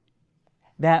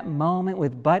 That moment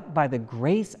with, but by the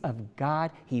grace of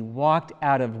God, he walked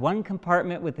out of one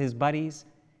compartment with his buddies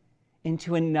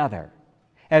into another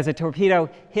as a torpedo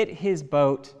hit his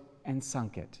boat and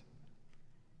sunk it.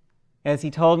 As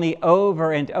he told me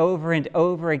over and over and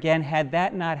over again, had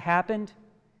that not happened,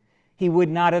 he would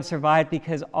not have survived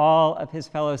because all of his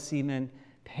fellow seamen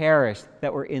perished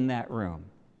that were in that room.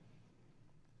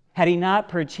 Had he not,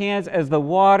 perchance, as the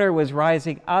water was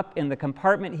rising up in the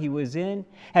compartment he was in,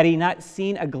 had he not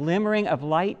seen a glimmering of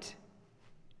light,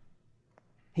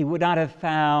 he would not have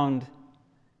found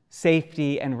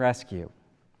safety and rescue.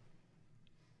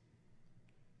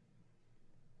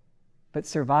 But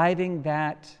surviving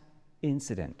that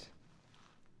incident,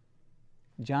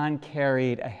 John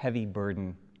carried a heavy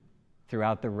burden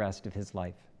throughout the rest of his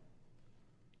life.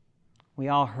 We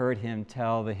all heard him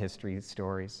tell the history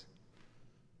stories.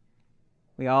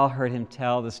 We all heard him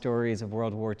tell the stories of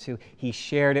World War II. He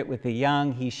shared it with the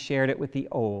young, he shared it with the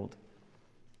old.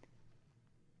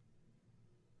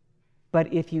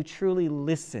 But if you truly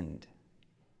listened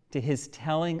to his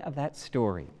telling of that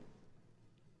story,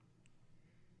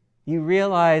 you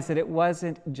realize that it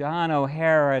wasn't John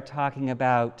O'Hara talking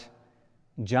about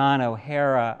John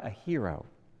O'Hara, a hero.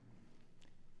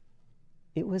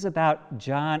 It was about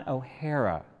John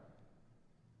O'Hara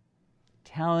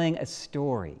telling a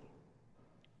story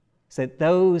so that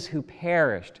those who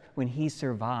perished when he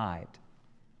survived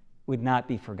would not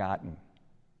be forgotten.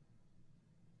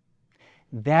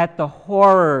 That the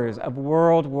horrors of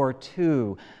World War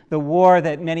II, the war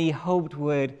that many hoped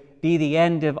would be the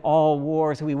end of all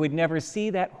wars, we would never see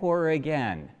that horror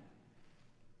again,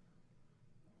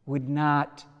 would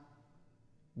not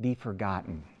be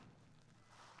forgotten.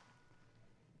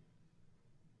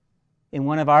 In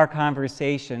one of our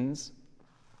conversations,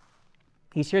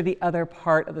 he shared the other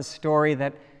part of the story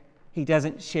that he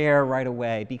doesn't share right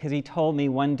away, because he told me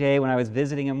one day when I was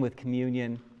visiting him with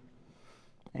communion,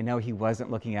 I know he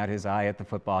wasn't looking out his eye at the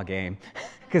football game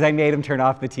because I made him turn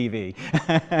off the TV.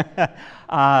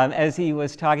 As he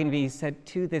was talking to me, he said,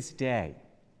 to this day,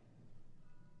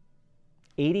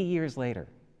 80 years later,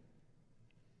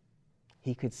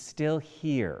 he could still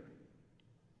hear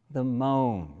the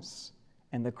moans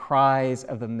and the cries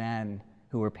of the men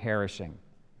who were perishing.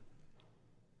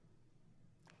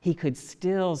 He could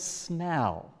still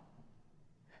smell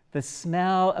the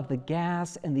smell of the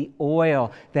gas and the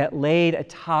oil that laid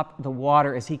atop the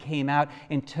water as he came out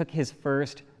and took his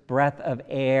first breath of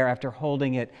air after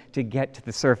holding it to get to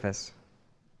the surface.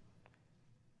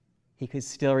 He could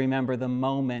still remember the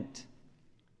moment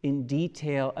in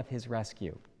detail of his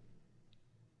rescue,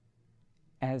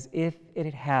 as if it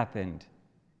had happened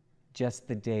just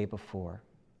the day before.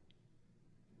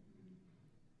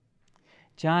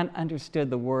 John understood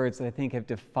the words that I think have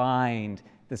defined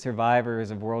the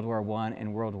survivors of World War I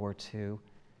and World War II.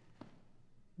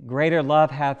 Greater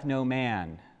love hath no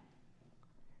man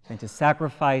than to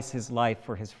sacrifice his life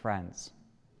for his friends.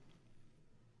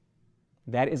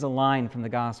 That is a line from the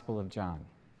Gospel of John.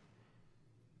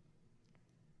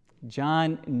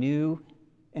 John knew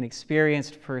and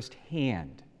experienced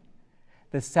firsthand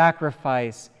the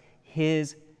sacrifice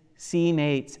his sea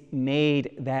mates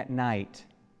made that night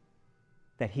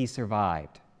that he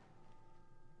survived.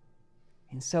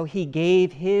 And so he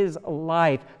gave his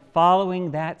life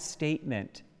following that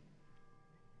statement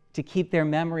to keep their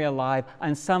memory alive.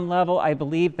 On some level, I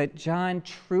believe that John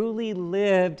truly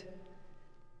lived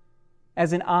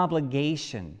as an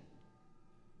obligation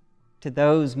to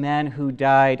those men who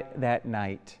died that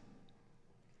night,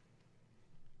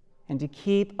 and to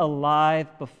keep alive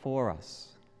before us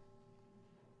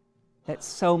that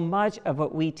so much of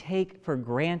what we take for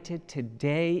granted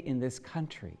today in this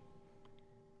country,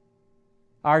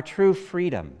 our true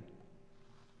freedom,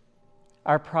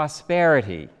 our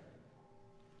prosperity,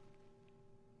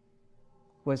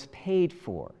 was paid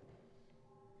for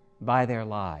by their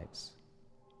lives.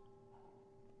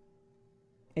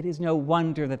 It is no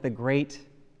wonder that the great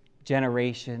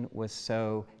generation was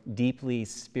so deeply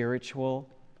spiritual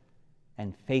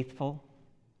and faithful.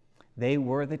 They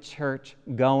were the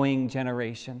church-going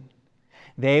generation.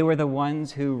 They were the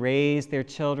ones who raised their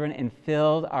children and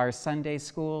filled our Sunday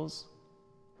schools.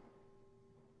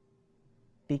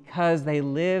 Because they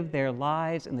lived their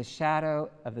lives in the shadow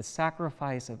of the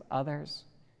sacrifice of others,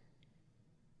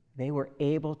 they were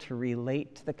able to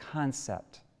relate to the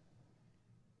concept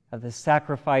of the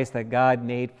sacrifice that God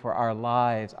made for our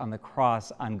lives on the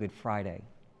cross on Good Friday.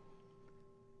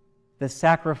 The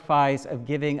sacrifice of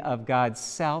giving of God's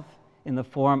self in the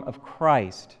form of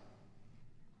Christ,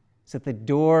 so that the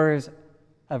doors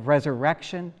of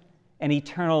resurrection and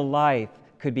eternal life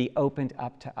could be opened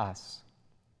up to us.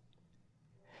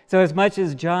 So as much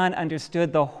as John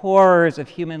understood the horrors of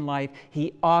human life,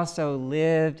 he also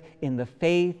lived in the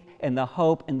faith and the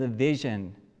hope and the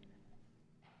vision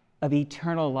of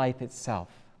eternal life itself,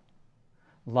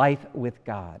 life with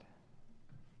God.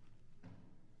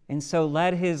 And so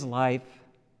led his life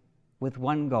with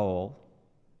one goal,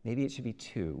 maybe it should be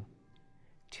two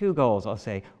goals, I'll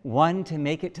say. One, to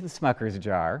make it to the Smucker's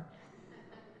jar,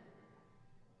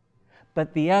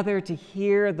 but the other, to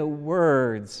hear the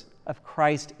words of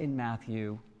Christ in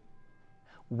Matthew,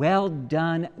 "Well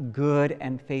done, good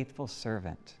and faithful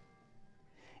servant."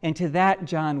 And to that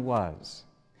John was.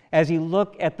 As you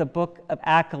look at the book of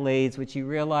accolades, which you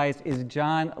realize is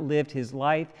John lived his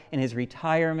life in his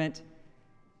retirement,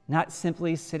 not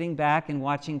simply sitting back and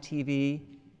watching TV,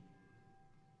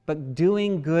 but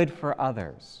doing good for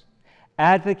others,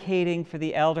 advocating for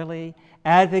the elderly,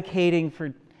 advocating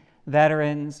for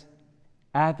veterans,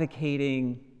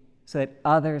 advocating so that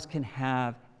others can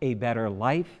have a better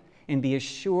life and be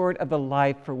assured of the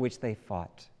life for which they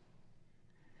fought.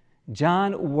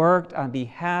 John worked on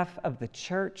behalf of the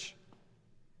church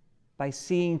by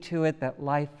seeing to it that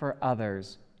life for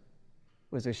others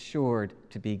was assured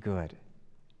to be good.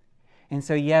 And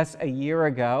so, yes, a year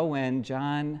ago, when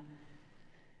John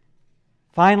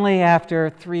finally, after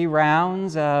 3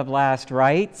 rounds of last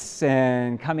rites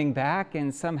and coming back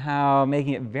and somehow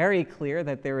making it very clear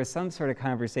that there was some sort of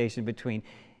conversation between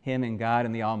him and God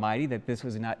and the Almighty, that this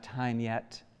was not time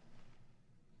yet,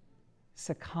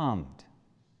 succumbed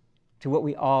to what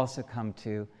we all succumb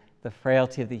to, the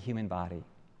frailty of the human body.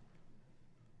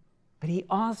 But he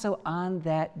also, on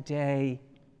that day,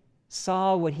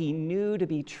 saw what he knew to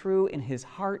be true in his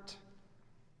heart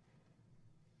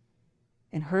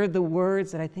and heard the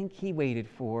words that I think he waited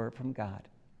for from God.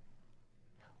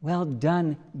 Well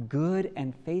done, good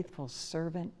and faithful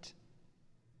servant.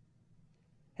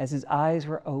 As his eyes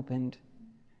were opened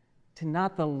to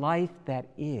not the life that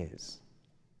is,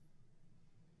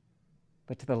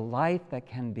 but to the life that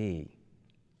can be,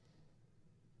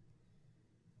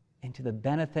 and to the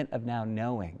benefit of now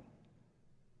knowing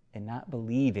and not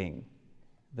believing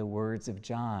the words of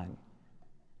John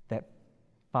that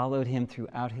followed him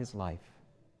throughout his life.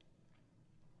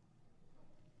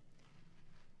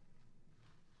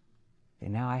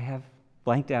 And now I have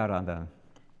blanked out on them.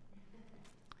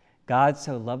 God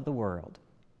so loved the world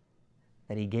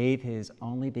that he gave his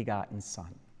only begotten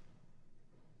Son,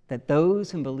 that those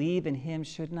who believe in him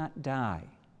should not die,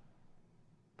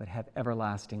 but have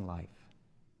everlasting life.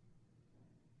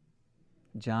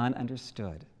 John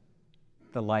understood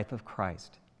the life of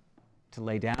Christ, to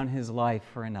lay down his life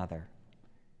for another.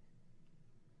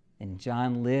 And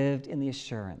John lived in the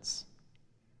assurance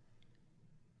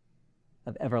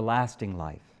of everlasting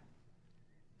life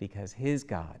because his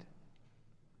God,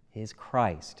 his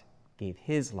Christ, gave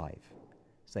his life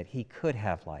so that he could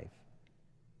have life,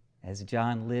 as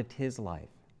John lived his life,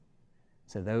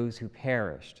 so those who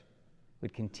perished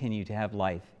would continue to have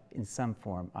life in some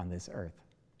form on this earth.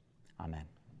 Amen.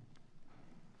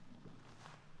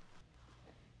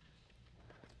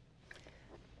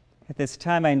 At this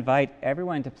time, I invite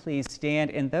everyone to please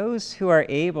stand, and those who are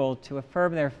able to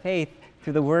affirm their faith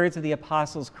through the words of the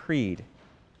Apostles' Creed.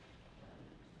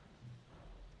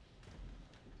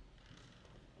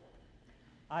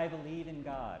 I believe in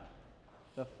God,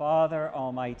 the Father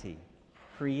Almighty,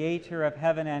 creator of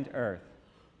heaven and earth.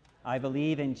 I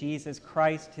believe in Jesus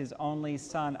Christ, his only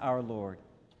Son, our Lord.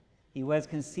 He was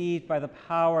conceived by the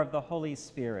power of the Holy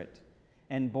Spirit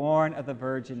and born of the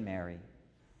Virgin Mary.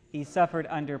 He suffered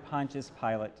under Pontius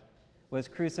Pilate, was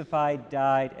crucified,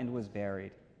 died, and was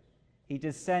buried. He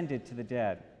descended to the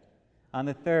dead. On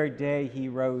the 3rd day he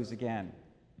rose again.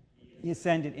 He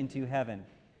ascended into heaven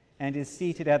and is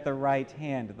seated at the right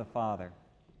hand of the Father.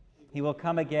 He will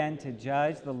come again to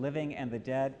judge the living and the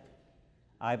dead.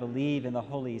 I believe in the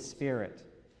Holy Spirit,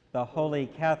 the Holy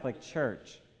Catholic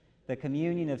Church, the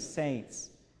communion of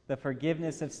saints, the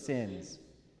forgiveness of sins,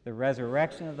 the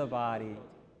resurrection of the body,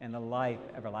 and the life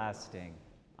everlasting.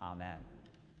 Amen.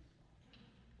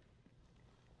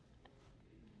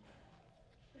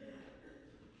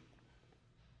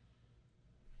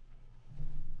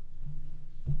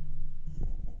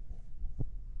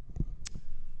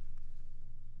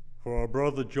 For our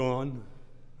brother John,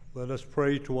 let us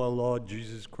pray to our Lord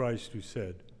Jesus Christ, who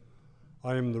said,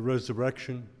 I am the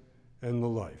resurrection and the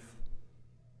life.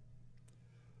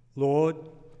 Lord,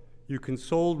 you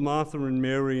consoled Martha and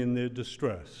Mary in their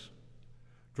distress.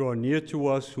 Draw near to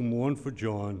us who mourn for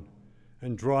John,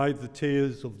 and dry the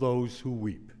tears of those who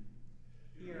weep.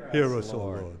 Hear us, O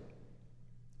Lord.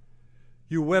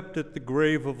 You wept at the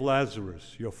grave of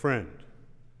Lazarus, your friend.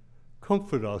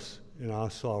 Comfort us in our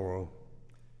sorrow.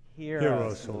 Hear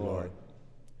us, O Lord. Lord.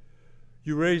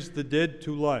 You raised the dead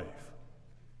to life.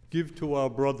 Give to our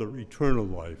brother eternal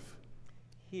life.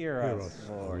 Hear us,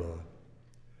 O Lord.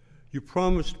 You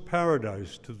promised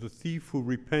paradise to the thief who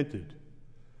repented.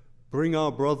 Bring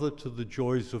our brother to the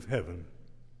joys of heaven.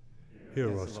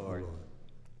 Hear us, O Lord.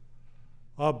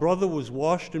 Our brother was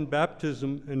washed in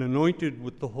baptism and anointed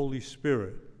with the Holy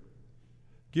Spirit.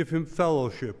 Give him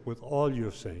fellowship with all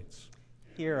your saints.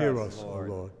 Hear us, O Lord.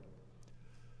 Lord.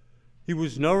 He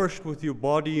was nourished with your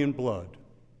body and blood.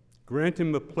 Grant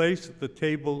him a place at the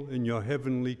table in your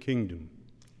heavenly kingdom.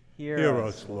 Hear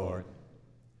us, Lord.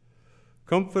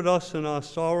 Comfort us in our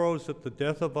sorrows at the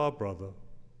death of our brother.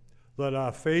 Let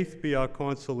our faith be our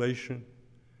consolation,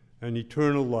 and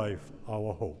eternal life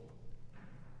our hope.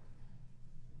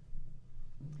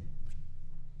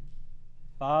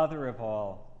 Father of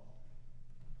all,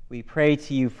 we pray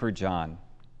to you for John,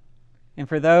 and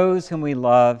for those whom we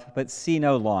love but see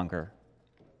no longer.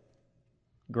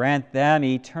 Grant them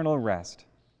eternal rest.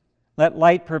 Let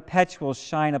light perpetual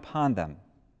shine upon them.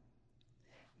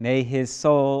 May his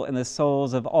soul and the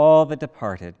souls of all that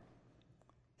departed,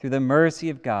 through the mercy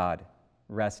of God,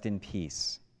 rest in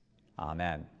peace.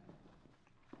 Amen.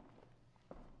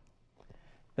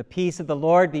 The peace of the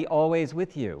Lord be always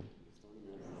with you.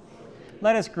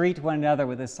 Let us greet one another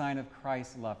with a sign of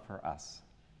Christ's love for us.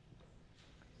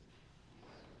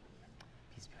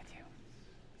 Peace be with you.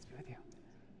 Peace be with you.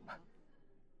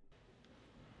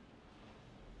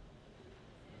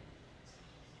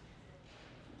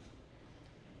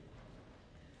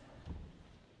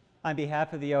 On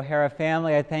behalf of the O'Hara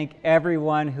family, I thank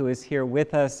everyone who is here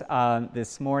with us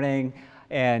this morning.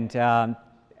 And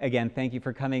again, thank you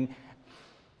for coming.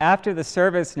 After the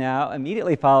service now,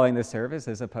 immediately following the service,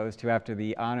 as opposed to after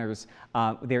the honors,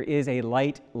 there is a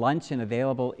light luncheon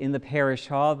available in the parish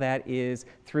hall that is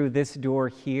through this door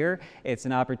here. It's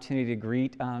an opportunity to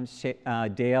greet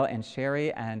Dale and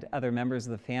Sherry and other members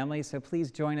of the family, so please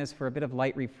join us for a bit of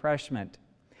light refreshment.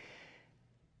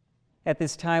 At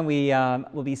this time, we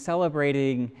will be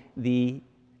celebrating the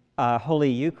Holy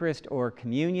Eucharist or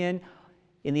Communion.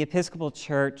 In the Episcopal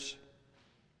Church,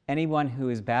 anyone who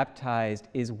is baptized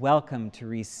is welcome to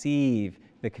receive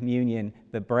the communion,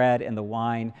 the bread and the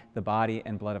wine, the body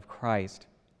and blood of Christ.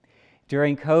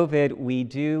 During COVID, we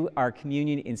do our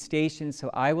communion in stations,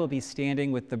 so I will be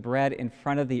standing with the bread in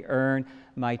front of the urn.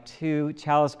 My two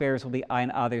chalice bearers will be on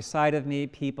either side of me.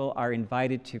 People are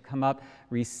invited to come up,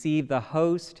 receive the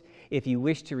host. If you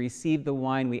wish to receive the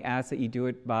wine, we ask that you do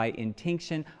it by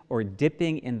intinction or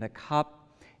dipping in the cup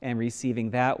and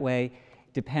receiving that way.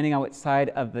 Depending on what side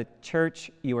of the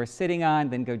church you are sitting on,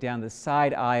 then go down the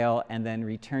side aisle and then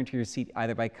return to your seat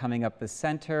either by coming up the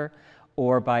center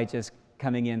or by just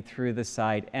coming in through the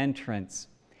side entrance.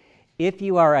 If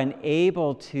you are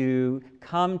unable to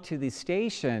come to the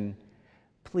station,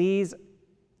 please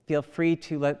feel free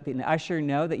to let the usher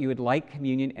know that you would like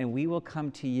communion and we will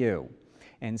come to you.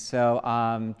 And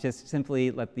so just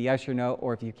simply let the usher know,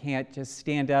 or if you can't, just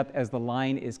stand up as the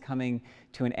line is coming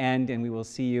to an end and we will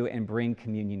see you and bring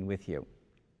communion with you.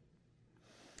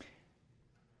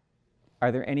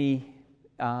 Are there any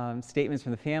statements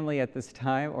from the family at this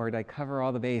time, or did I cover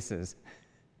all the bases?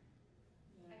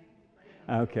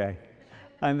 Okay.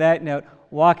 On that note,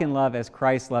 walk in love as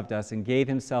Christ loved us and gave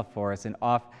himself for us, an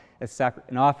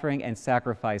offering and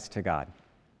sacrifice to God.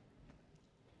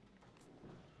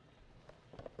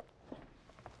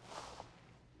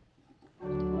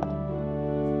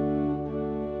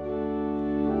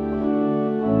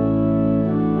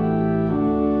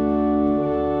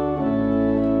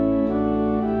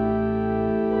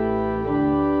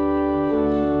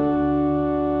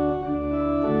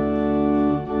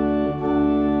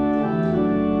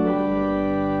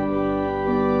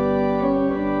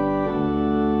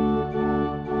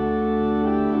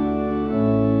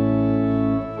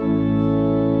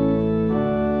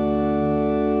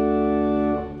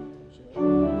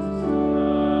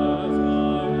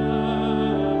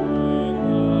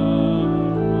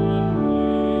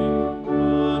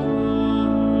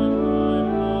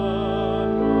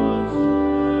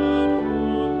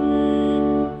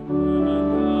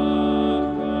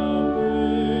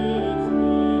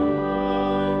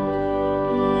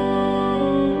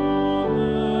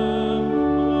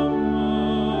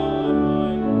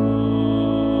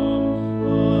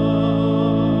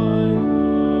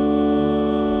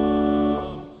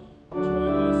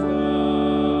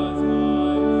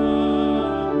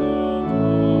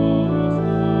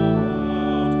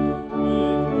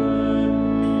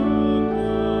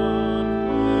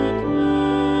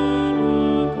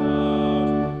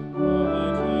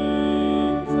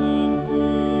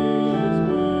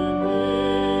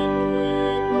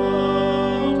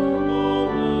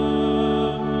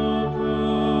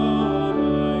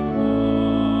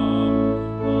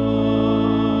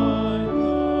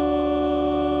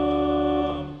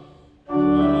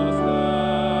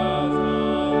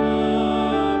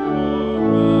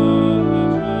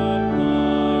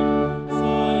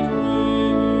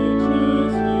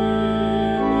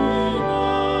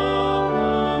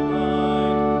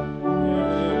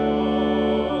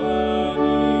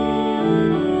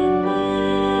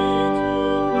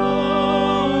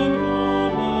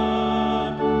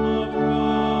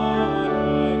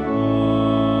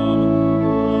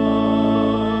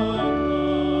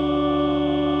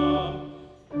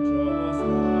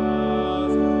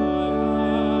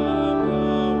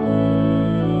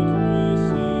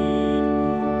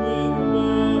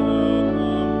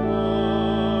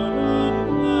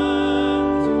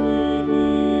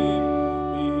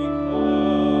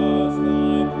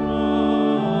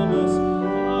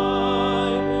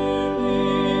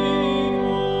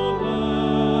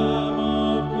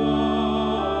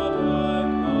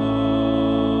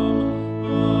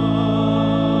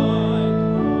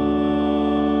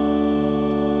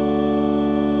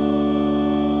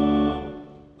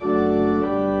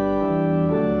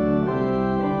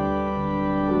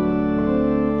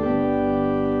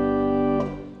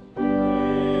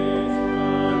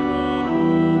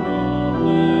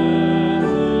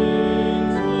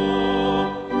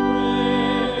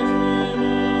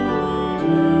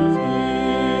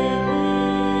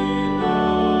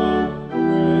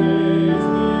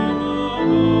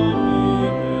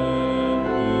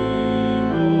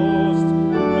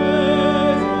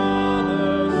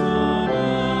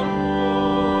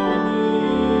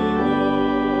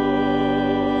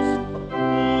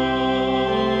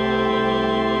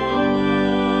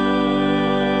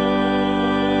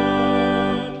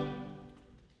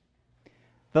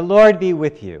 The Lord be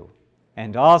with you,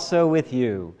 and also with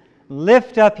you.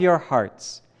 Lift up your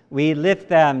hearts. We lift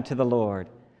them to the Lord.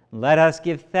 Let us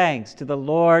give thanks to the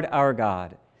Lord our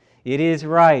God. It is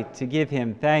right to give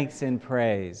him thanks and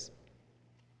praise.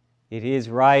 It is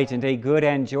right and a good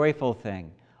and joyful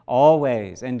thing,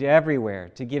 always and everywhere,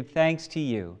 to give thanks to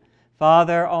you,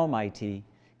 Father Almighty,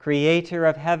 Creator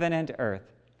of heaven and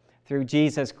earth, through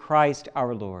Jesus Christ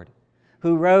our Lord,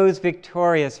 who rose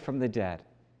victorious from the dead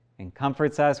and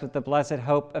comforts us with the blessed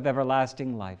hope of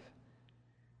everlasting life.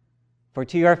 For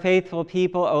to your faithful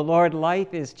people, O Lord,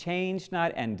 life is changed,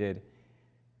 not ended,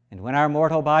 and when our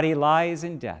mortal body lies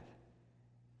in death,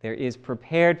 there is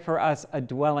prepared for us a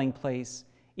dwelling place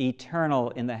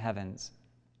eternal in the heavens.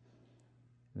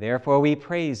 Therefore we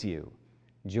praise you,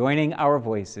 joining our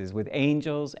voices with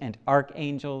angels and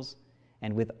archangels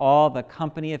and with all the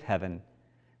company of heaven,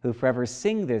 who forever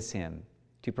sing this hymn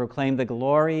to proclaim the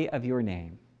glory of your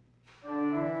name.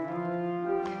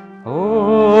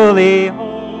 Holy,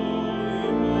 holy,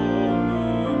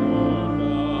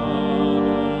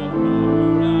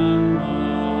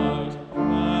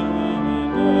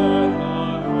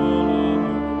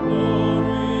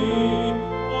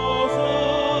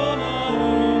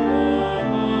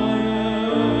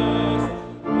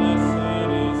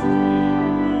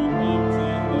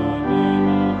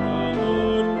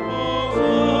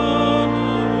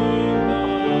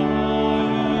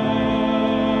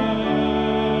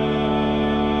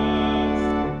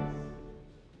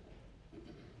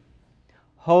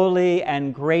 Holy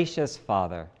and gracious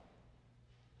Father,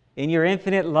 in your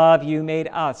infinite love you made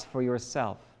us for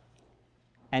yourself.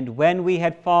 And when we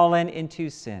had fallen into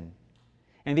sin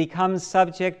and become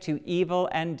subject to evil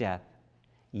and death,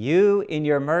 you in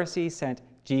your mercy sent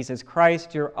Jesus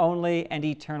Christ, your only and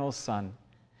eternal Son,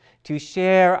 to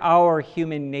share our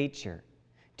human nature,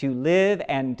 to live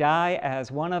and die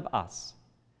as one of us,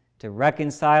 to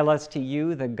reconcile us to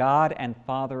you, the God and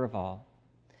Father of all.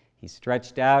 He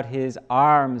stretched out his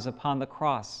arms upon the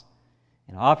cross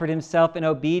and offered himself in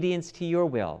obedience to your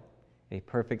will, a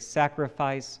perfect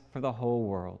sacrifice for the whole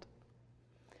world.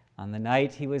 On the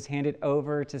night he was handed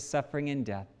over to suffering and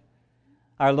death,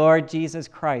 our Lord Jesus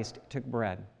Christ took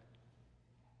bread.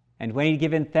 And when he'd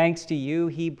given thanks to you,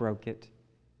 he broke it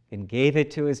and gave it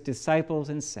to his disciples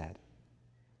and said,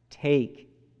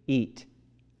 "Take, eat.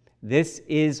 This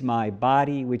is my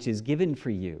body, which is given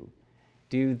for you.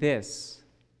 Do this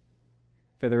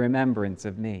for the remembrance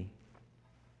of me."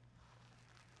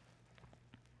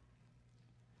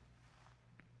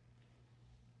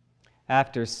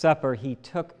 After supper, he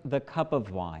took the cup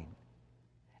of wine,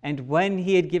 and when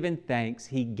he had given thanks,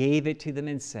 he gave it to them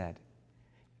and said,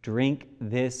 "Drink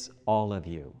this, all of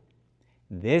you.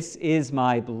 This is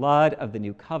my blood of the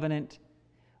new covenant,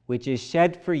 which is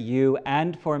shed for you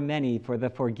and for many for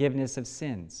the forgiveness of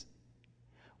sins.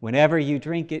 Whenever you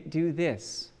drink it, do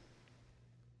this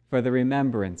for the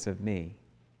remembrance of me."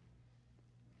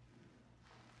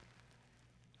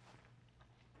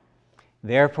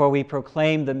 Therefore we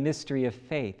proclaim the mystery of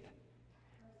faith.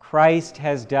 Christ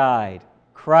has died.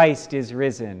 Christ is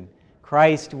risen.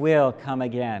 Christ will come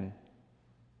again.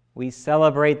 We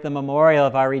celebrate the memorial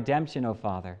of our redemption, O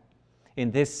Father,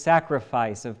 in this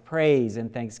sacrifice of praise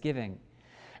and thanksgiving.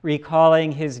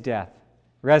 Recalling his death,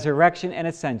 resurrection, and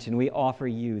ascension, we offer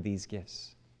you these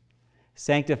gifts.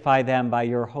 Sanctify them by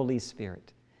your Holy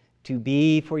Spirit, to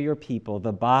be for your people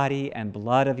the body and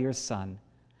blood of your Son,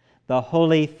 the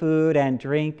holy food and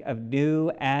drink of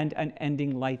new and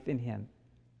unending life in him.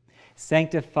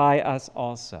 Sanctify us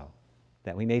also,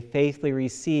 that we may faithfully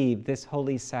receive this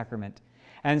holy sacrament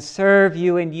and serve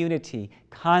you in unity,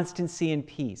 constancy, and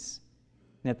peace.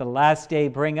 And at the last day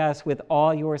bring us with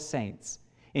all your saints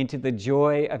into the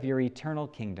joy of your eternal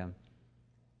kingdom.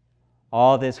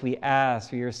 All this we ask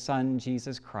through your Son,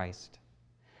 Jesus Christ,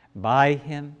 by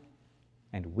him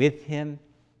and with him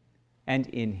and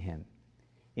in him.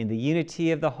 In the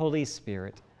unity of the Holy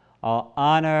Spirit, all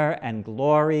honor and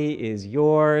glory is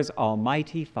yours,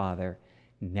 Almighty Father,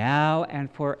 now and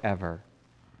forever.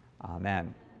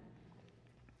 Amen.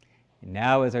 And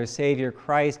now, as our Savior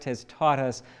Christ has taught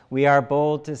us, we are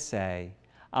bold to say,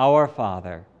 "Our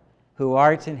Father, who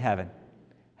art in heaven,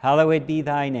 hallowed be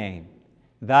thy name.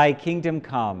 Thy kingdom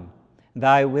come,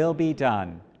 thy will be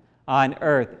done, on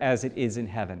earth as it is in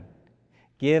heaven.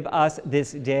 Give us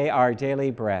this day our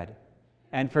daily bread,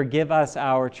 and forgive us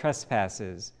our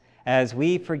trespasses, as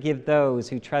we forgive those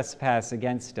who trespass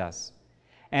against us.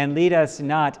 And lead us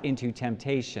not into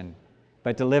temptation,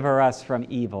 but deliver us from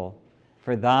evil.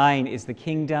 For thine is the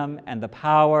kingdom and the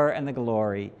power and the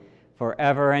glory,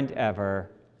 forever and ever.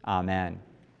 Amen."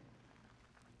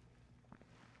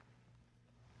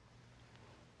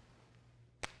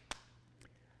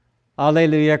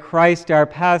 Alleluia, Christ our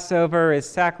Passover is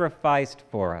sacrificed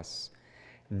for us.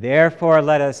 Therefore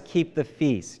let us keep the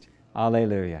feast.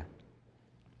 Alleluia.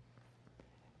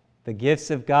 The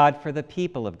gifts of God for the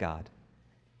people of God.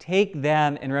 Take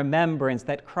them in remembrance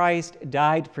that Christ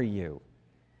died for you,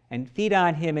 and feed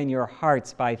on him in your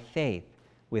hearts by faith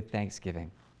with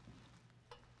thanksgiving.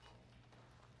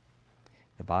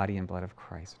 The body and blood of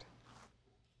Christ.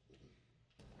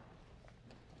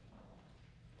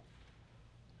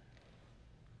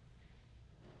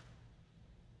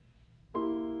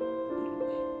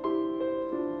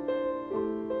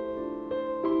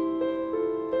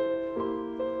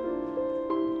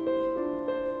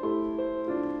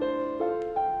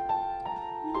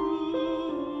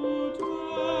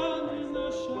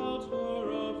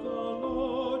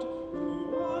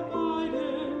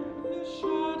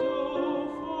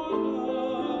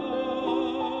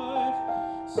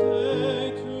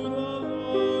 Say to the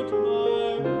Lord,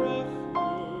 my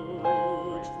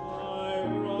refuge, my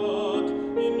rock,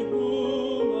 in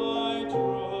whom I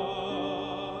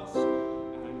trust,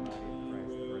 and he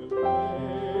will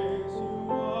raise you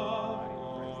up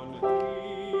on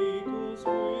eagle's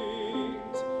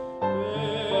wings,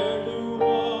 bear you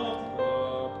up the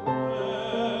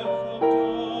breath of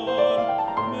dawn,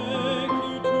 make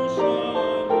you to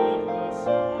shine like the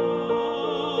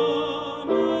sun,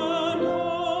 and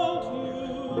hold you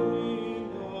in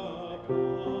the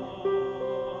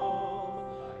palm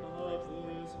of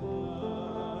his hand.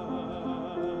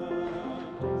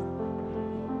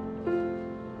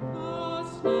 The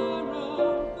snare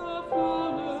of the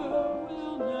fowler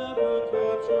will never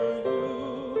capture you,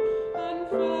 and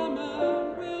famine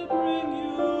will bring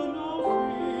you no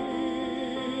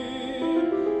fear.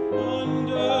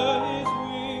 Under his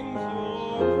wings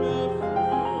your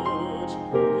refuge,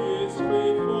 his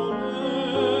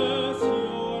faithfulness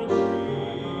your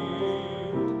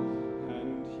shield,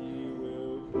 and he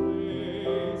will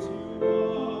raise you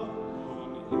up on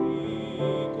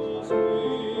eagle's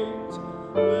wings,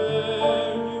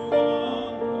 bear you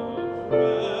on the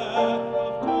breath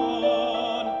of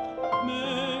dawn,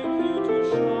 make you to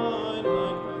shine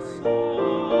like the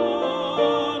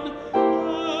sun,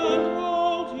 and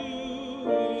hold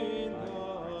you in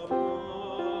the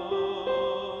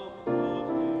palm of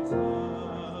his hand.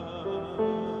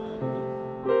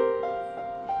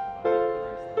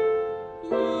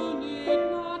 You need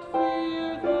not fear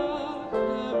the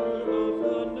terror of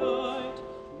the night,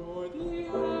 nor the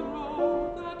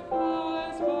arrow that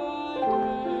flies by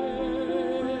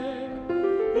day.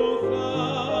 Though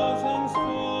thousands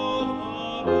fall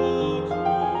about you,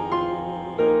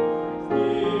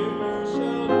 near you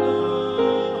shall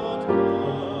not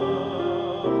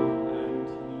come, and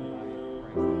he will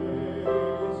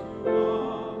raise you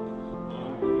up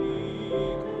on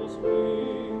eagle's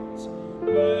wings,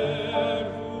 bear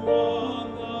you on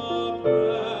the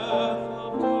breath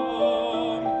of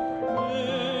dawn,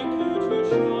 make you to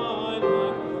shine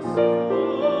like the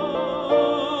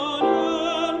sun,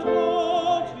 and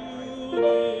hold you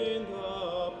in the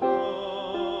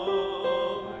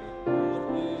palm of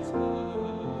his hand.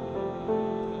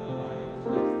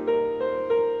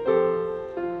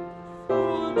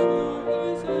 For to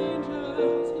his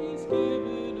angels he's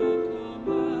given a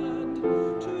command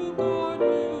to guard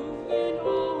you in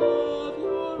all of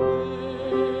your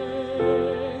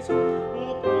ways.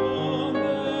 Upon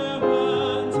their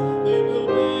hands they will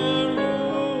bear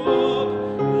you up,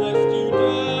 lest you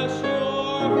dash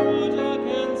your foot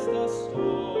against a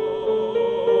stone.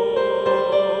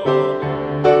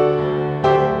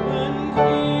 And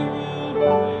he will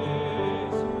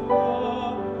raise you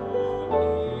up on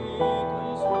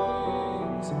eagle's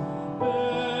wings,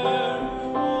 bear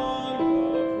you on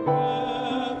the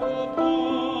breath of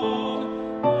dawn,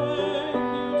 make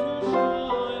you to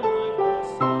shine like the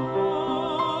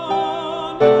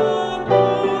sun, and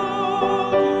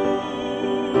hold you,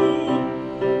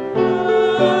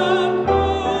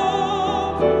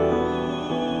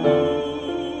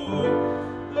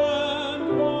 and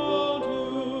hold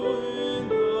you in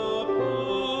the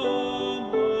palm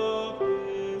of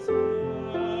his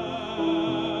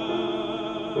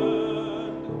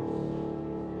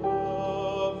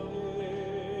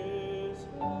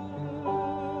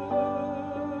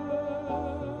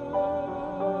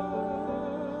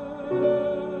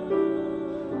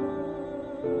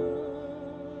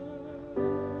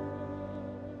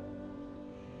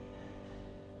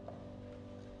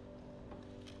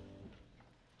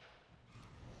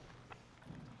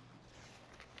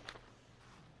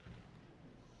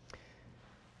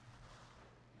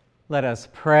Let us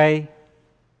pray.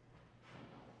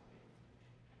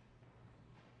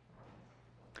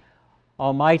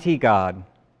 Almighty God,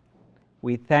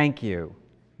 we thank you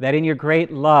that in your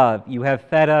great love you have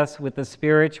fed us with the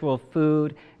spiritual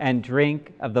food and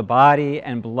drink of the body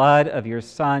and blood of your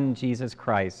Son, Jesus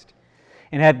Christ,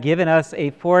 and have given us a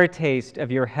foretaste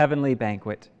of your heavenly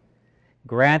banquet.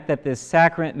 Grant that this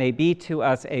sacrament may be to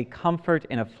us a comfort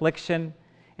in affliction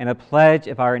and a pledge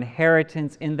of our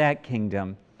inheritance in that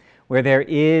kingdom, where there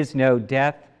is no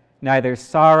death, neither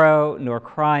sorrow nor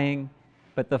crying,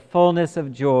 but the fullness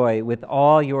of joy with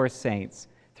all your saints,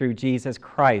 through Jesus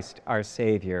Christ our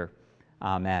Savior.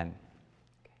 Amen.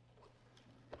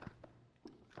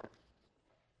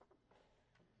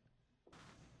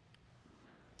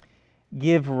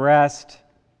 Give rest,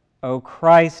 O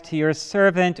Christ, to your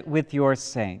servant with your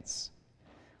saints,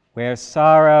 where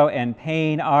sorrow and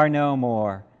pain are no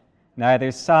more,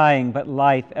 neither sighing but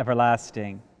life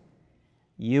everlasting.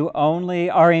 You only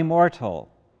are immortal,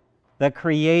 the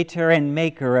creator and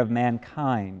maker of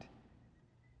mankind.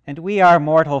 And we are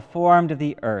mortal, formed of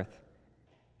the earth,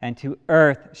 and to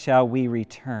earth shall we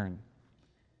return.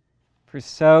 For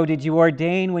so did you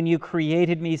ordain when you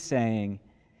created me, saying,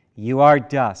 you are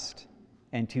dust,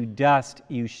 and to dust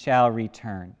you shall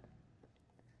return.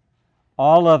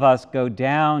 All of us go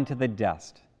down to the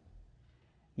dust.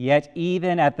 Yet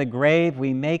even at the grave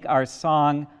we make our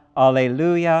song,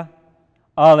 Alleluia,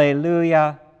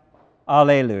 Alleluia,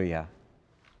 Alleluia.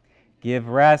 Give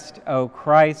rest, O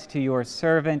Christ, to your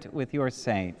servant with your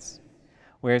saints,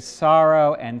 where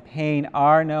sorrow and pain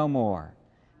are no more,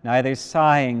 neither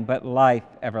sighing but life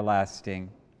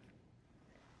everlasting.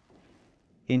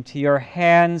 Into your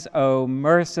hands, O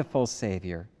merciful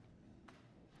Savior,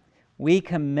 we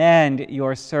commend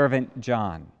your servant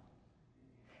John.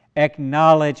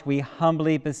 Acknowledge, we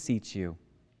humbly beseech you,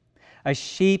 a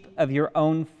sheep of your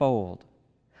own fold,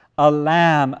 a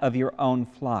lamb of your own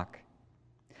flock,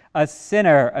 a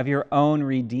sinner of your own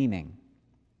redeeming.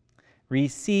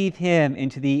 Receive him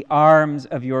into the arms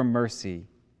of your mercy,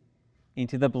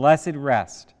 into the blessed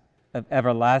rest of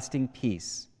everlasting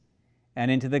peace,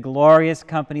 and into the glorious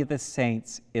company of the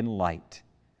saints in light.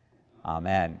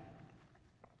 Amen.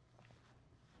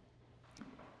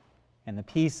 And the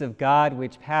peace of God,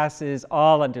 which passes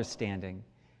all understanding,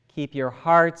 keep your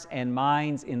hearts and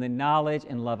minds in the knowledge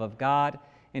and love of God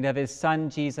and of his Son,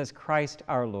 Jesus Christ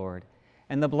our Lord.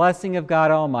 And the blessing of God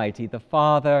Almighty, the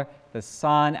Father, the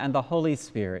Son, and the Holy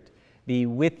Spirit be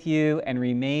with you and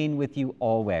remain with you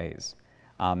always.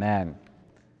 Amen.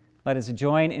 Let us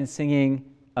join in singing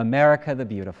America the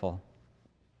Beautiful.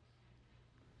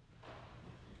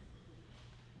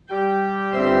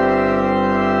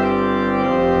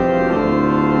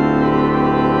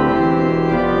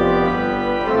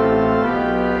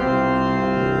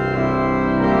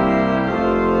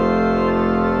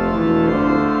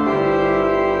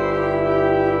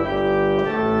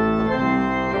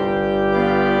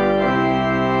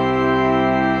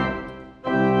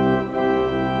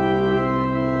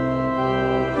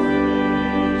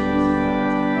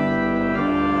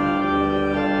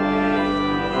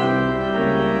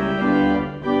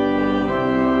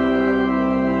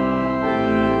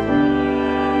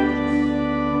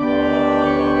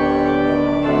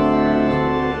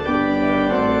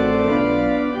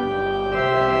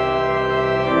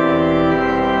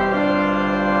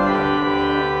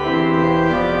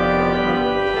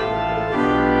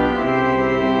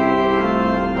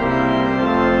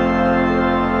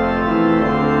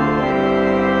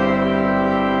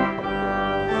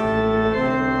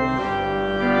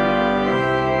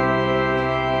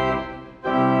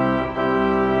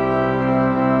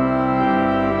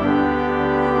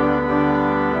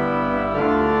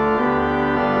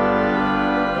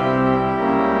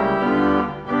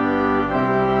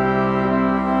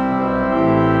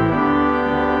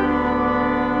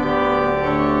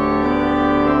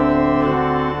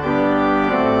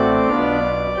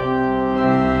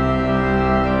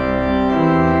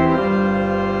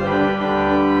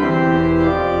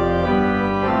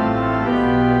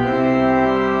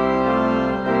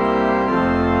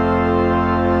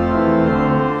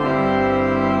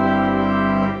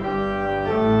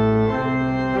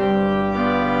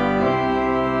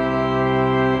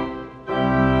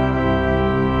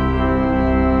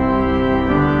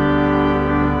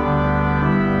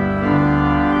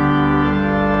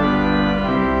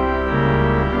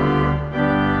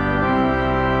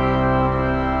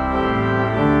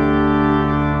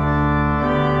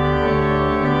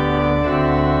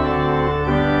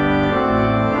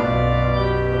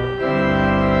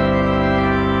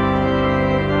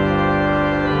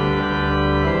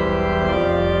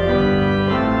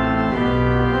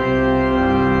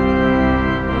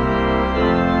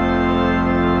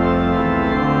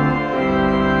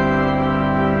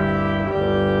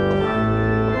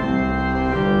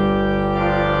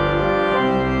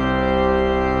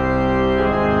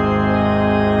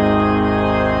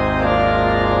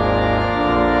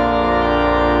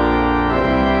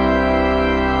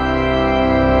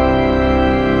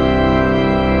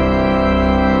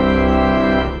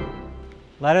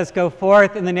 us go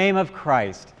forth in the name of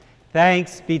Christ.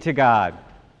 Thanks be to God.